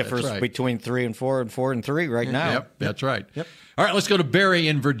second. Difference between 3-4 and 4-3 right now. Yep, that's right. Yep. All right, let's go to Barry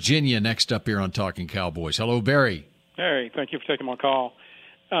in Virginia next up here on Talking Cowboys. Hello, Barry. Hey, thank you for taking my call.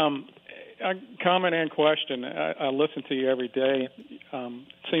 Comment and question. I listen to you every day.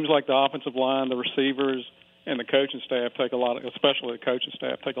 It seems like the offensive line, the receivers, and the coaching staff especially the coaching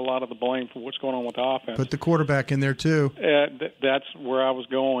staff, take a lot of the blame for what's going on with the offense. Put the quarterback in there, too. That's where I was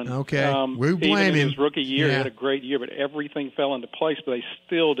going. Okay. We blame even in him. his rookie year, he had a great year, but everything fell into place. But they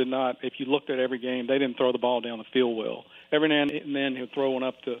still did not, if you looked at every game, they didn't throw the ball down the field well. Every now and then he'll throw one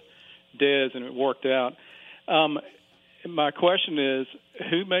up to Dez, and it worked out. My question is,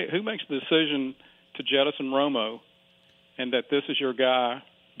 who makes the decision to jettison Romo and that this is your guy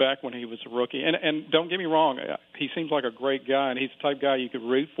back when he was a rookie? And don't get me wrong, he seems like a great guy, and he's the type of guy you could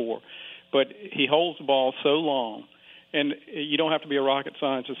root for. But he holds the ball so long, and you don't have to be a rocket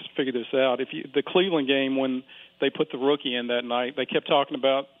scientist to figure this out. The Cleveland game, when they put the rookie in that night, they kept talking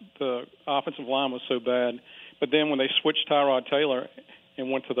about the offensive line was so bad. But then when they switched Tyrod Taylor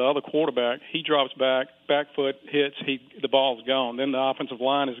and went to the other quarterback, he drops back foot hits, the ball's gone. Then the offensive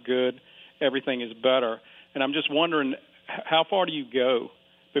line is good, everything is better. And I'm just wondering, how far do you go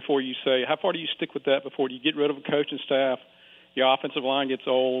before you say, how far do you stick with that before you get rid of a coaching staff, your offensive line gets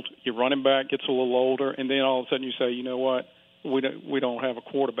old, your running back gets a little older, and then all of a sudden you say, you know what, we don't have a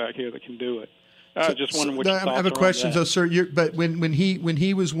quarterback here that can do it. I was just wondering what your thoughts are on that. I have a question, though, sir. But when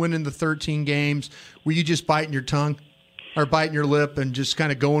he was winning the 13 games, were you just biting your tongue or biting your lip and just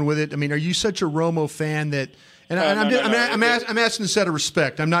kind of going with it? I mean, are you such a Romo fan that? And I'm asking a set of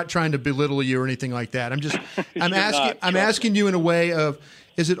respect. I'm not trying to belittle you or anything like that. I'm asking you in a way of,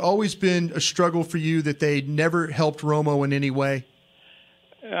 has it always been a struggle for you that they never helped Romo in any way?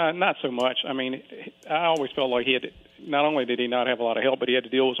 Not so much. I mean, I always felt like he had. Not only did he not have a lot of help, but he had to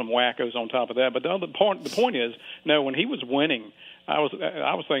deal with some wackos on top of that. But the point is, no, when he was winning, I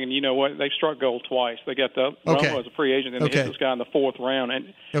was thinking, you know what, they struck gold twice. They got Romo as a free agent, and they hit this guy in the 4th round.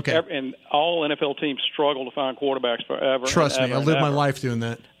 And all NFL teams struggle to find quarterbacks forever. Trust me, I lived my life doing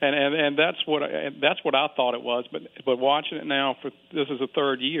that. And that's what I thought it was. But watching it now, this is the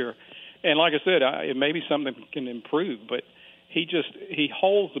 3rd year, and like I said, it may be something that can improve, but he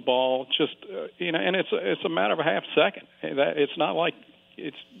holds the ball just and it's a matter of a half second. It's not like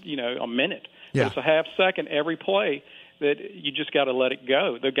it's a minute. Yeah. But it's a half second every play that you just got to let it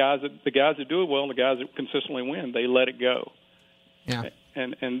go. The guys that do it well and the guys that consistently win, they let it go. Yeah.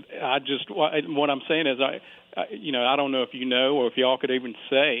 And I just what I'm saying is I don't know if you know or if y'all could even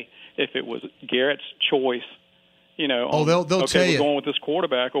say if it was Garrett's choice. They'll tell you. We're going with this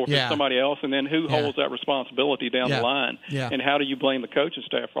quarterback, or if it's somebody else, and then who holds that responsibility down the line? Yeah. And how do you blame the coaching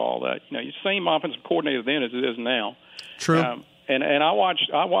staff for all that? You're the same offensive coordinator then as it is now. True. And I watch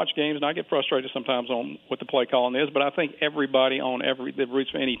games, and I get frustrated sometimes on what the play calling is, but I think everybody that roots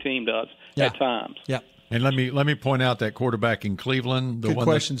for any team does at times. Yeah. And let me point out that quarterback in Cleveland, the one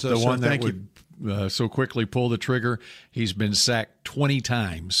that would so quickly pull the trigger. He's been sacked 20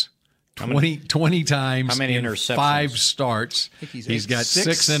 times. 20 times. How many in interceptions? 5 starts. He's got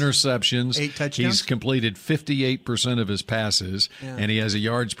 6 interceptions. 8 touchdowns. He's completed 58% of his passes, and he has a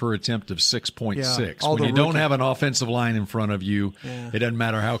yards per attempt of 6.6. When you don't have an offensive line in front of you, it doesn't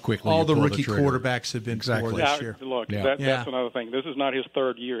matter how quickly you pull the trigger. All the rookie quarterbacks have been for this year. Look, that's another thing. This is not his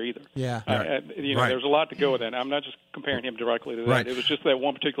third year either. Yeah. There's a lot to go with that. I'm not just comparing him directly to that. Right. It was just that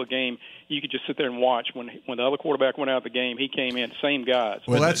one particular game you could just sit there and watch. When the other quarterback went out of the game, he came in, same guys.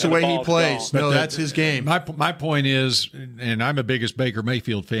 Well, that's the way he plays. No, that's his game. My point is, and I'm the biggest Baker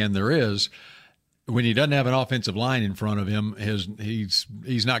Mayfield fan there is, when he doesn't have an offensive line in front of him,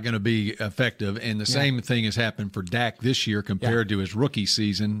 he's not going to be effective. And the same thing has happened for Dak this year compared to his rookie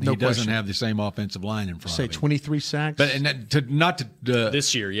season. He doesn't have the same offensive line in front of him. 23 sacks. But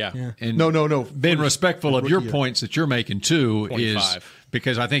this year, yeah. And no. Being respectful of your points that you're making too 25. Is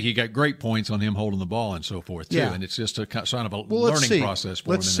because I think he got great points on him holding the ball and so forth too. Yeah. And it's just a kind of a learning process for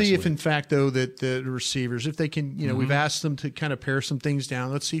him. Let's see if in fact though that the receivers, if they can, we've asked them to kind of pare some things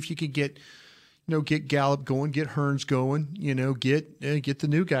down. Let's see if you could get Gallup going, get Hearns going, get the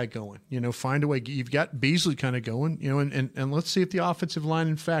new guy going, find a way. You've got Beasley kind of going, and let's see if the offensive line,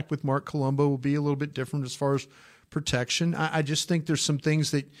 in fact, with Mark Colombo will be a little bit different as far as protection. I just think there's some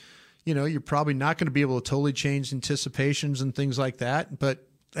things that, you're probably not going to be able to totally change anticipations and things like that. But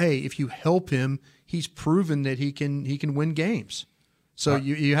hey, if you help him, he's proven that he can win games. So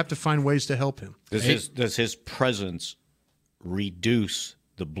you have to find ways to help him. Does his presence reduce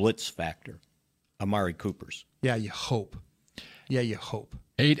the blitz factor? Amari Cooper's. Yeah, you hope.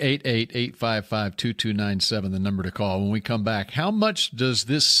 888-855-2297, the number to call. When we come back, how much does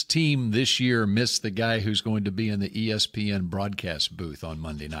this team this year miss the guy who's going to be in the ESPN broadcast booth on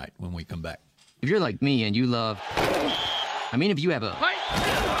Monday night when we come back? If you're like me and you love... if you have a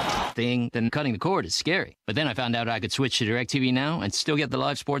thing, then cutting the cord is scary. But then I found out I could switch to DirecTV Now and still get the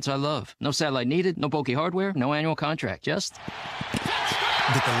live sports I love. No satellite needed, no bulky hardware, no annual contract, just...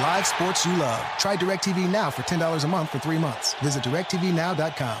 Get the live sports you love. Try DirecTV Now for $10 a month for 3 months. Visit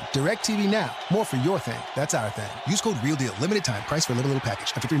DirecTVNow.com. DirecTV Now. More for your thing. That's our thing. Use code REALDEAL. Limited time. Price for a little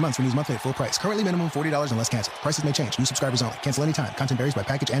package. After 3 months, renews monthly at full price. Currently minimum $40 unless canceled. Prices may change. New subscribers only. Cancel anytime. Content varies by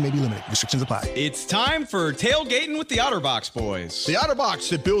package and may be limited. Restrictions apply. It's time for Tailgating with the OtterBox boys. The OtterBox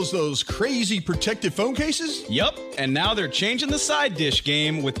that builds those crazy protective phone cases? Yup. And now they're changing the side dish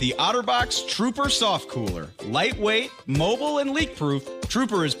game with the OtterBox Trooper Soft Cooler. Lightweight, mobile, and leak-proof,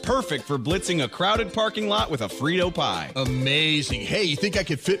 Trooper is perfect for blitzing a crowded parking lot with a Frito pie. Amazing. Hey, you think I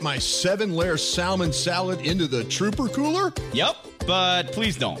could fit my 7-layer salmon salad into the Trooper cooler? Yep, but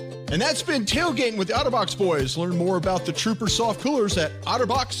please don't. And that's been Tailgating with the OtterBox boys. Learn more about the Trooper soft coolers at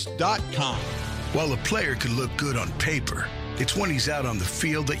OtterBox.com. While a player can look good on paper, it's when he's out on the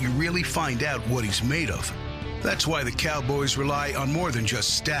field that you really find out what he's made of. That's why the Cowboys rely on more than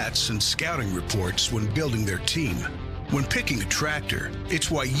just stats and scouting reports when building their team. When picking a tractor, it's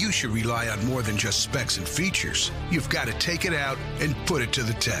why you should rely on more than just specs and features. You've got to take it out and put it to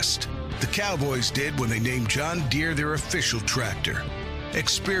the test. The Cowboys did when they named John Deere their official tractor.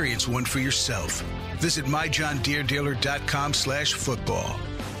 Experience one for yourself. Visit myjohndeeredealer.com/football.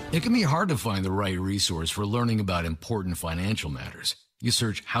 It can be hard to find the right resource for learning about important financial matters. You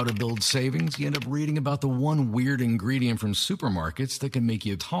search how to build savings, you end up reading about the one weird ingredient from supermarkets that can make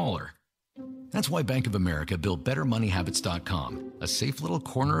you taller. That's why Bank of America built BetterMoneyHabits.com, a safe little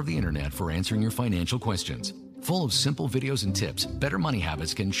corner of the internet for answering your financial questions. Full of simple videos and tips, Better Money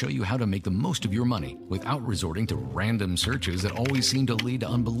Habits can show you how to make the most of your money without resorting to random searches that always seem to lead to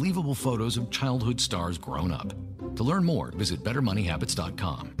unbelievable photos of childhood stars grown up. To learn more, visit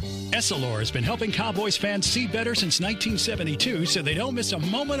BetterMoneyHabits.com. Essilor has been helping Cowboys fans see better since 1972 so they don't miss a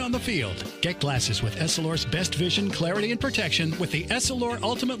moment on the field. Get glasses with Essilor's best vision, clarity, and protection with the Essilor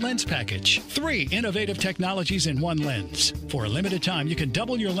Ultimate Lens Package. 3 innovative technologies in one lens. For a limited time, you can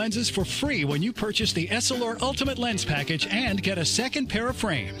double your lenses for free when you purchase the Essilor Ultimate Lens Package and get a second pair of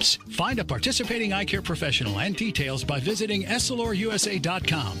frames. Find a participating eye care professional and details by visiting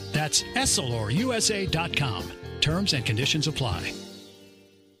EssilorUSA.com. That's EssilorUSA.com. Terms and conditions apply.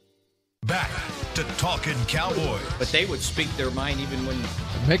 Back to Talking Cowboys. But they would speak their mind even when...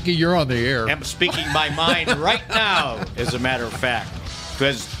 Mickey, you're on the air. I'm speaking my mind right now, as a matter of fact.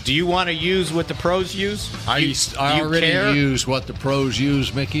 Because do you want to use what the pros use? I already use what the pros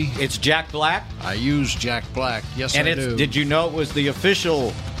use, Mickey. It's Jack Black? I use Jack Black. Yes, I do. Did you know it was the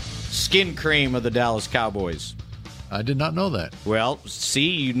official skin cream of the Dallas Cowboys? I did not know that. Well,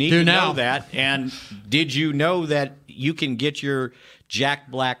 see, you need to know that. And did you know that you can get your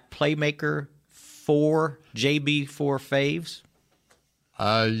Jack Black Playmaker 4 JB4 faves?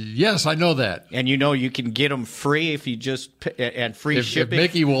 Yes, I know that. And you know you can get them free if you just and free shipping. If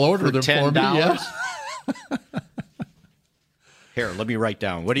Mickey will order them $10. for me, yeah. Here, let me write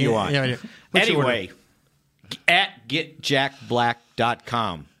down. What do you want? Yeah. Anyway, at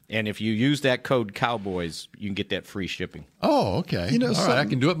getjackblack.com. And if you use that code Cowboys, you can get that free shipping. Oh, okay. All right, I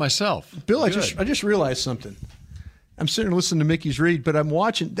can do it myself. Bill, I just realized something. I'm sitting and listening to Mickey's read, but I'm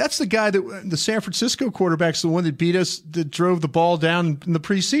watching. That's the guy that the San Francisco quarterback's the one that beat us, that drove the ball down in the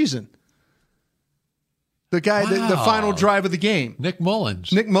preseason. The guy, the final drive of the game. Nick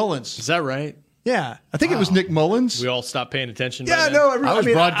Mullins. Is that right? Yeah, I think it was Nick Mullins. We all stopped paying attention. Yeah, no, I was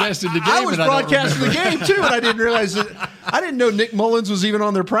broadcasting the game. I was broadcasting the game too, and I didn't realize that. I didn't know Nick Mullins was even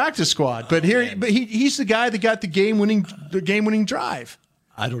on their practice squad. But he's the guy that got the game winning drive.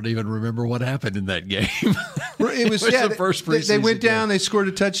 I don't even remember what happened in that game. It was the first preseason they went down, game. they scored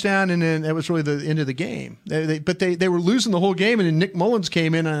a touchdown, and then that was really the end of the game. But they were losing the whole game, and then Nick Mullins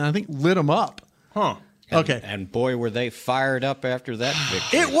came in and I think lit them up. Huh. Okay. And boy, were they fired up after that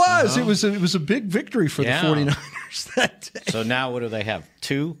victory. It was. It was a big victory for the 49ers that day. So now what do they have?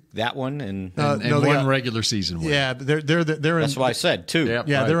 2? That one and one regular season win. Yeah, they're That's why I said 2. Yep,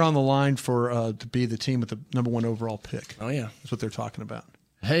 yeah, right. they're on the line for to be the team with the number 1 overall pick. Oh yeah, that's what they're talking about.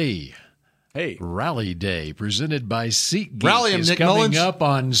 Hey, Rally Day presented by SeatGeek Rally 'em, is Nick coming Mullins. up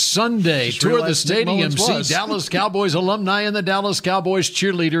on Sunday. Just Tour the realized Nick stadium, Mullins see was. Dallas Cowboys alumni and the Dallas Cowboys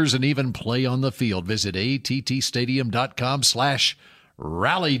cheerleaders, and even play on the field. Visit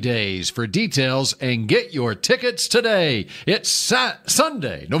attstadium.com/Rally Days for details and get your tickets today. It's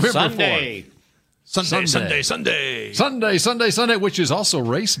Sunday, November 4th. Sunday, which is also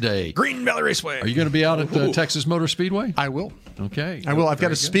race day. Green Valley Raceway. Are you going to be out at Texas Motor Speedway? I will. Okay. I will. I've got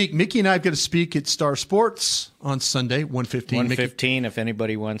to speak. Mickey and I have got to speak at Star Sports on Sunday, 1:15. 1:15, if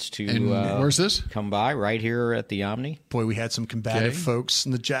anybody wants to where's this? Come by, right here at the Omni. Boy, we had some combative folks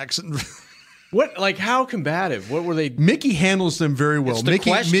in the Jackson. What? Like, how combative? What were they? Mickey handles them very well. It's the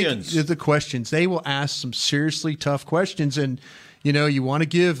questions. The questions. They will ask some seriously tough questions, and you want to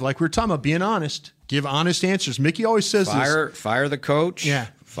give, like we were talking about, being honest. Give honest answers. Mickey always says this. Fire the coach. Yeah.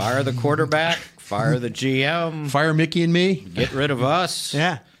 Fire the quarterback. Fire the GM. Fire Mickey and me. Get rid of us.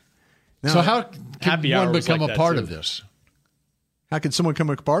 Yeah. So how can Happy one hour was become like a that, part too. of this? How can someone become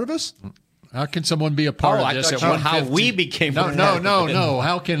a part of us? How can someone be a part of this? At how we became No.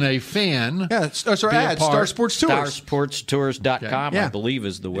 How can a fan? Yeah, that's our ad. Star Sports Tours. StarSportsTours.com, Yeah. I believe,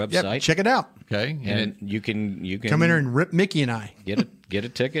 is the website. Yep, check it out. Okay, And you can Come in here and rip Mickey and I. get a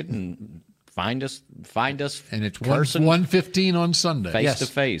ticket and find us, and it's person 1:15 on Sunday, face to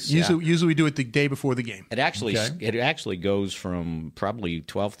face. Usually we do it the day before the game. It actually goes from probably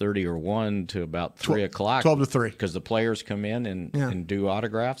 12:30 or 1 to about 3 o'clock. 12 to 3. Because the players come in and do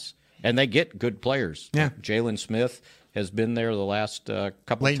autographs, and they get good players. Yeah. Jalen Smith has been there the last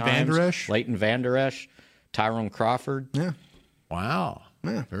couple Leighton times. Vander Esch. Leighton Vander Esch, Tyrone Crawford. Yeah. Wow.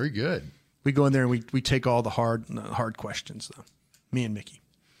 Yeah. Very good. We go in there and we take all the hard questions, though. Me and Mickey.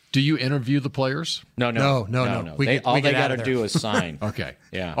 Do you interview the players? No. All they got to do is sign. Okay.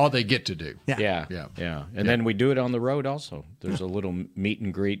 Yeah. All they get to do. Yeah. And then we do it on the road also. There's a little meet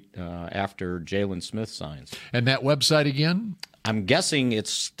and greet after Jalen Smith signs. And that website again? I'm guessing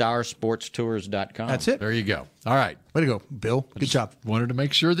it's StarSportsTours.com. That's it. There you go. All right. Way to go, Bill. Good job. Wanted to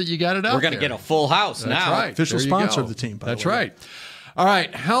make sure that you got it out. We're going to get a full house That's now. right. Official There you sponsor go. of the team, by That's the way. right. All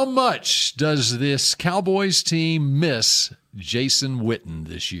right. How much does this Cowboys team miss Jason Witten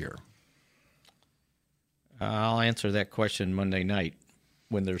this year? I'll answer that question Monday night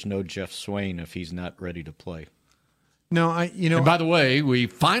when there's no Jeff Swain if he's not ready to play. No, And by the way, we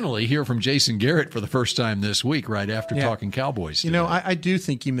finally hear from Jason Garrett for the first time this week, right after talking Cowboys today. I do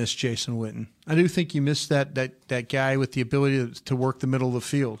think you miss Jason Witten. I do think you miss that guy with the ability to work the middle of the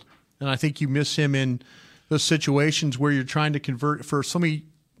field. And I think you miss him in those situations where you're trying to convert. For so many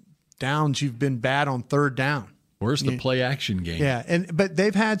downs, you've been bad on third down. Where's the play action game? Yeah, but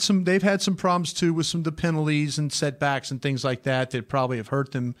they've had some problems too with some of the penalties and setbacks and things like that probably have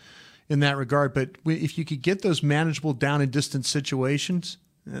hurt them in that regard. But if you could get those manageable down and distance situations,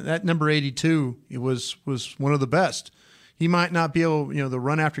 that number 82 was one of the best. He might not be able, the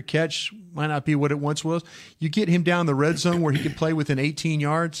run after catch might not be what it once was. You get him down the red zone where he could play within 18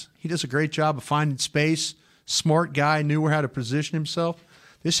 yards. He does a great job of finding space. Smart guy, knew how to position himself.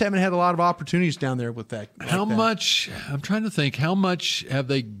 They just haven't had a lot of opportunities down there with that. I'm trying to think, how much have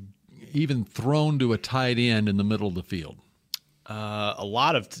they even thrown to a tight end in the middle of the field? A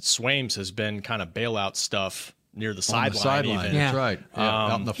lot of Swaim's has been kind of bailout stuff near the sideline. That's right.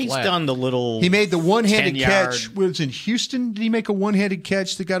 Out in the He's flat. done the little. He made the one-handed 10-yard catch. Was in Houston? Did he make a one-handed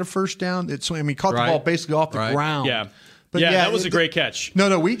catch that got a first down? He caught the ball basically off the ground. Yeah. But that was a great catch.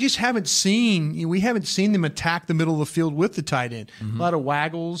 No, we just haven't seen them attack the middle of the field with the tight end. A lot of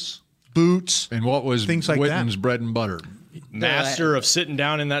waggles, boots, and what was things like Witten's that. bread and butter? Master of sitting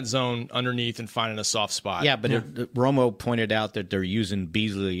down in that zone underneath and finding a soft spot. Yeah, but Romo pointed out that they're using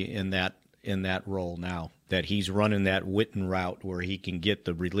Beasley in that role now. That he's running that Witten route where he can get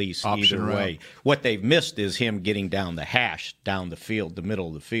the release Option either way. route. What they've missed is him getting down the hash, down the field, the middle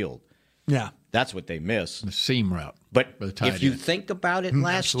of the field. Yeah. That's what they miss. The seam route. But tight if you end. think about it,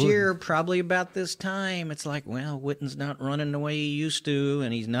 last absolutely. year, probably about this time, it's like, well, Witten's not running the way he used to,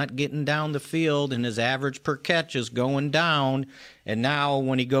 and he's not getting down the field, and his average per catch is going down. And now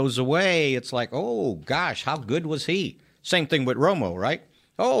when he goes away, it's like, oh, gosh, how good was he? Same thing with Romo, right?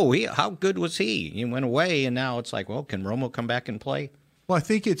 Oh, how good was he? He went away, and now it's like, well, can Romo come back and play? Well, I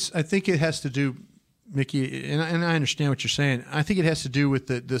think it has to do, Mickey, and I understand what you're saying. I think it has to do with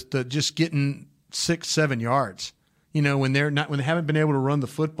the just getting 6-7 yards. When they haven't been able to run the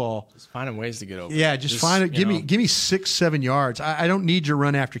football. Just finding ways to get over. Yeah, just find it. Give me 6-7 yards. I don't need your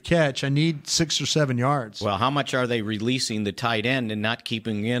run after catch. I need 6 or 7 yards. Well, how much are they releasing the tight end and not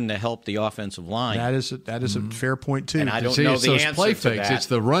keeping in to help the offensive line? That is a fair point too. And I don't See, know it's the those answer play to fakes. that. It's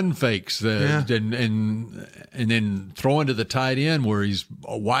the run fakes, and then throwing to the tight end where he's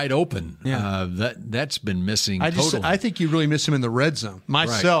wide open. Yeah. That's been missing. Totally. I think you really miss him in the red zone.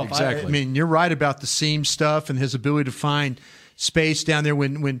 Myself, Right, exactly. I mean, you're right about the seam stuff and his ability to find space down there.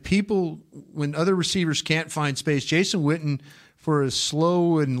 When other receivers can't find space, Jason Witten, for as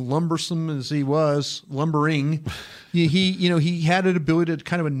slow and lumbersome as he was, lumbering, he had an ability to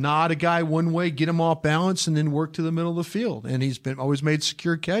kind of nod a guy one way, get him off balance, and then work to the middle of the field. And he's always made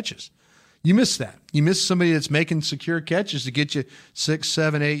secure catches. You miss that. You miss somebody that's making secure catches to get you 6,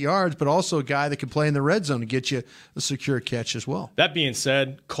 7, 8 yards, but also a guy that can play in the red zone to get you a secure catch as well. That being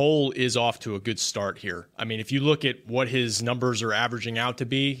said, Cole is off to a good start here. I mean, if you look at what his numbers are averaging out to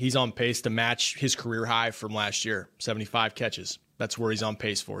be, he's on pace to match his career high from last year, 75 catches. That's where he's on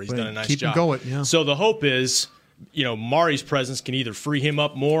pace for. He's done a nice keep job. him going, yeah. So the hope is, Mari's presence can either free him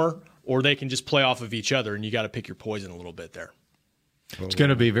up more or they can just play off of each other, and you got to pick your poison a little bit there. It's going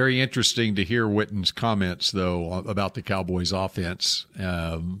to be very interesting to hear Witten's comments, though, about the Cowboys' offense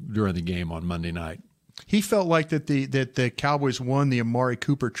during the game on Monday night. He felt like that the Cowboys won the Amari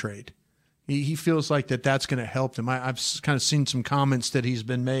Cooper trade. He feels like that's going to help them. I've kind of seen some comments that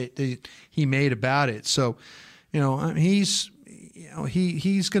he made about it. So, he's going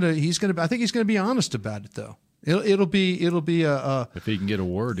to. I think he's going to be honest about it, though. It'll be a if he can get a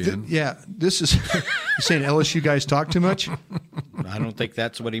word in. This is you saying LSU guys talk too much. I don't think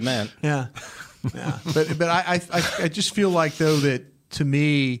that's what he meant. Yeah. But I just feel like though that to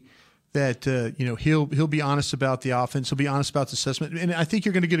me that he'll be honest about the offense. He'll be honest about the assessment, and I think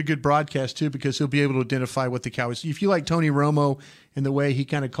you're going to get a good broadcast too because he'll be able to identify what the Cowboys. If you like Tony Romo and the way he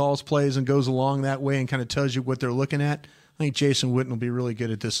kind of calls plays and goes along that way and kind of tells you what they're looking at, I think Jason Witten will be really good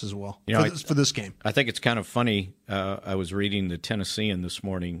at this as well for this game. I think it's kind of funny. I was reading the Tennessean this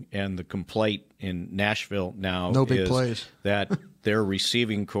morning, and the complaint in Nashville now is that their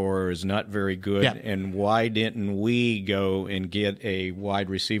receiving core is not very good. Yeah. And why didn't we go and get a wide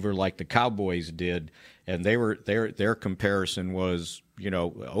receiver like the Cowboys did? And their comparison was,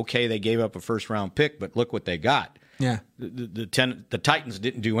 okay, they gave up a first-round pick, but look what they got. Yeah, the Titans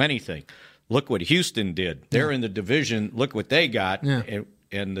didn't do anything. Look what Houston did. They're in the division. Look what they got. Yeah.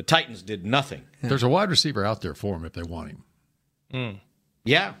 And the Titans did nothing. There's a wide receiver out there for him if they want him.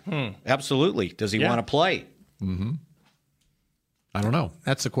 Yeah, absolutely. Does he want to play? Mm-hmm. I don't know.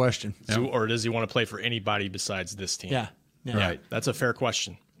 That's the question. Or does he want to play for anybody besides this team? Yeah. Right. That's a fair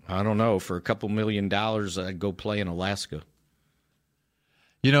question. I don't know. For a couple $1 million, I'd go play in Alaska.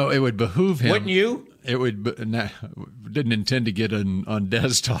 It would behoove him. Wouldn't you? It would. Didn't intend to get on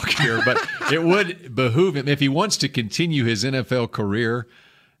Des talk here, but it would behoove him if he wants to continue his NFL career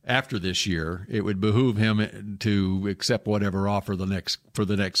after this year. It would behoove him to accept whatever offer for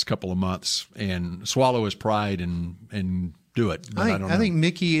the next couple of months and swallow his pride and do it. I think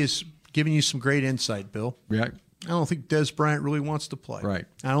Mickey is giving you some great insight, Bill. Yeah. I don't think Des Bryant really wants to play. Right.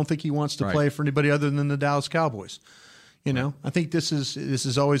 I don't think he wants to play for anybody other than the Dallas Cowboys. I think this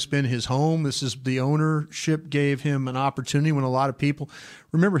has always been his home. This is the ownership gave him an opportunity when a lot of people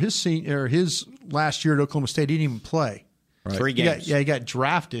remember his last year at Oklahoma State. He didn't even play. Right. 3 games. He got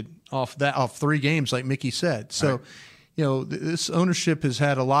drafted off 3 games, like Mickey said. So, this ownership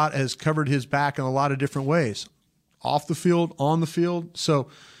has covered his back in a lot of different ways, off the field, on the field. So,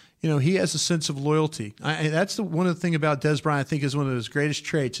 he has a sense of loyalty. That's one of the things about Des Bryant. I think is one of his greatest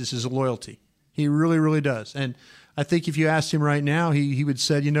traits is his loyalty. He really, really does. And I think if you asked him right now, he would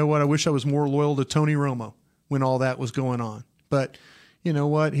say, you know what, I wish I was more loyal to Tony Romo when all that was going on. But you know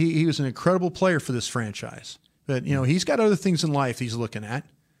what, he was an incredible player for this franchise. But, he's got other things in life he's looking at.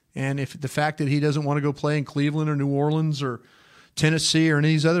 And if the fact that he doesn't want to go play in Cleveland or New Orleans or Tennessee or any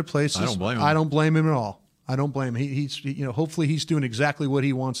of these other places, I don't blame him. I don't blame him at all. I don't blame him. He's hopefully he's doing exactly what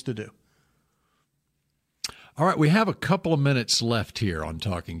he wants to do. All right, we have a couple of minutes left here on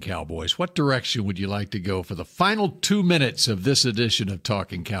Talking Cowboys. What direction would you like to go for the final 2 minutes of this edition of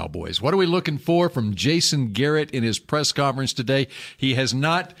Talking Cowboys? What are we looking for from Jason Garrett in his press conference today?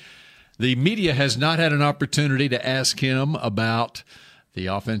 The media has not had an opportunity to ask him about the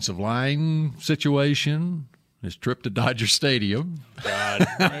offensive line situation, his trip to Dodger Stadium. God,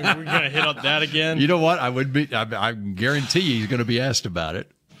 we're going to hit up that again. You know what? I guarantee he's going to be asked about it.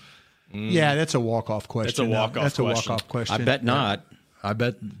 Yeah, that's a walk-off question. That's a walk-off question. I bet not. I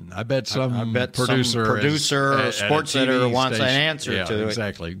bet some producer, sports editor wants an answer to it.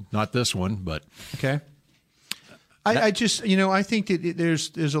 Exactly. Not this one, but okay. I just I think that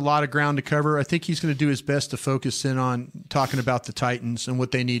there's a lot of ground to cover. I think he's going to do his best to focus in on talking about the Titans and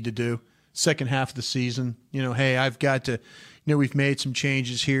what they need to do second half of the season. Hey, I've got to. We've made some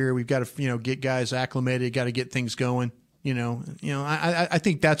changes here. We've got to get guys acclimated. Got to get things going. I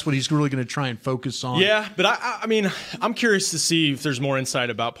think that's what he's really going to try and focus on. Yeah, but I mean, I'm curious to see if there's more insight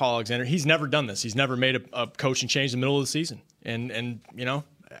about Paul Alexander. He's never done this. He's never made a coaching change in the middle of the season. And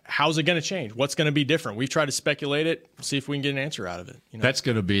how's it going to change? What's going to be different? We've tried to speculate it, see if we can get an answer out of it. That's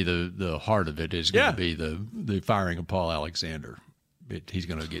going to be the heart of it is going to be the firing of Paul Alexander. He's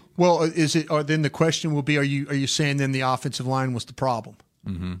going to get – Well, is it? Or then the question will be: Are you saying then the offensive line was the problem?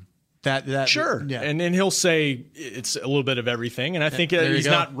 Mm-hmm. That sure, yeah. And he'll say it's a little bit of everything, and I think he's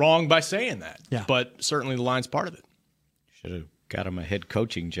not wrong by saying that. Yeah. But certainly the line's part of it. Should have got him a head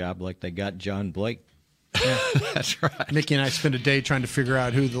coaching job like they got John Blake. Yeah. That's right. Mickey and I spent a day trying to figure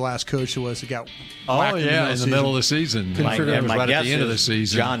out who the last coach was that got whacked in the middle of the season. Couldn't figure it out. Right at the end of the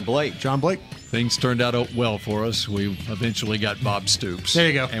season. John Blake. Things turned out well for us. We eventually got Bob Stoops. There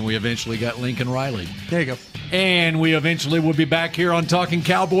you go. And we eventually got Lincoln Riley. There you go. And we eventually will be back here on Talking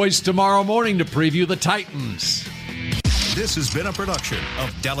Cowboys tomorrow morning to preview the Titans. This has been a production of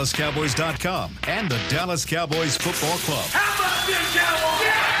DallasCowboys.com and the Dallas Cowboys Football Club. How about this, Cowboys?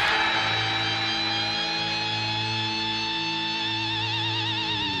 Yeah!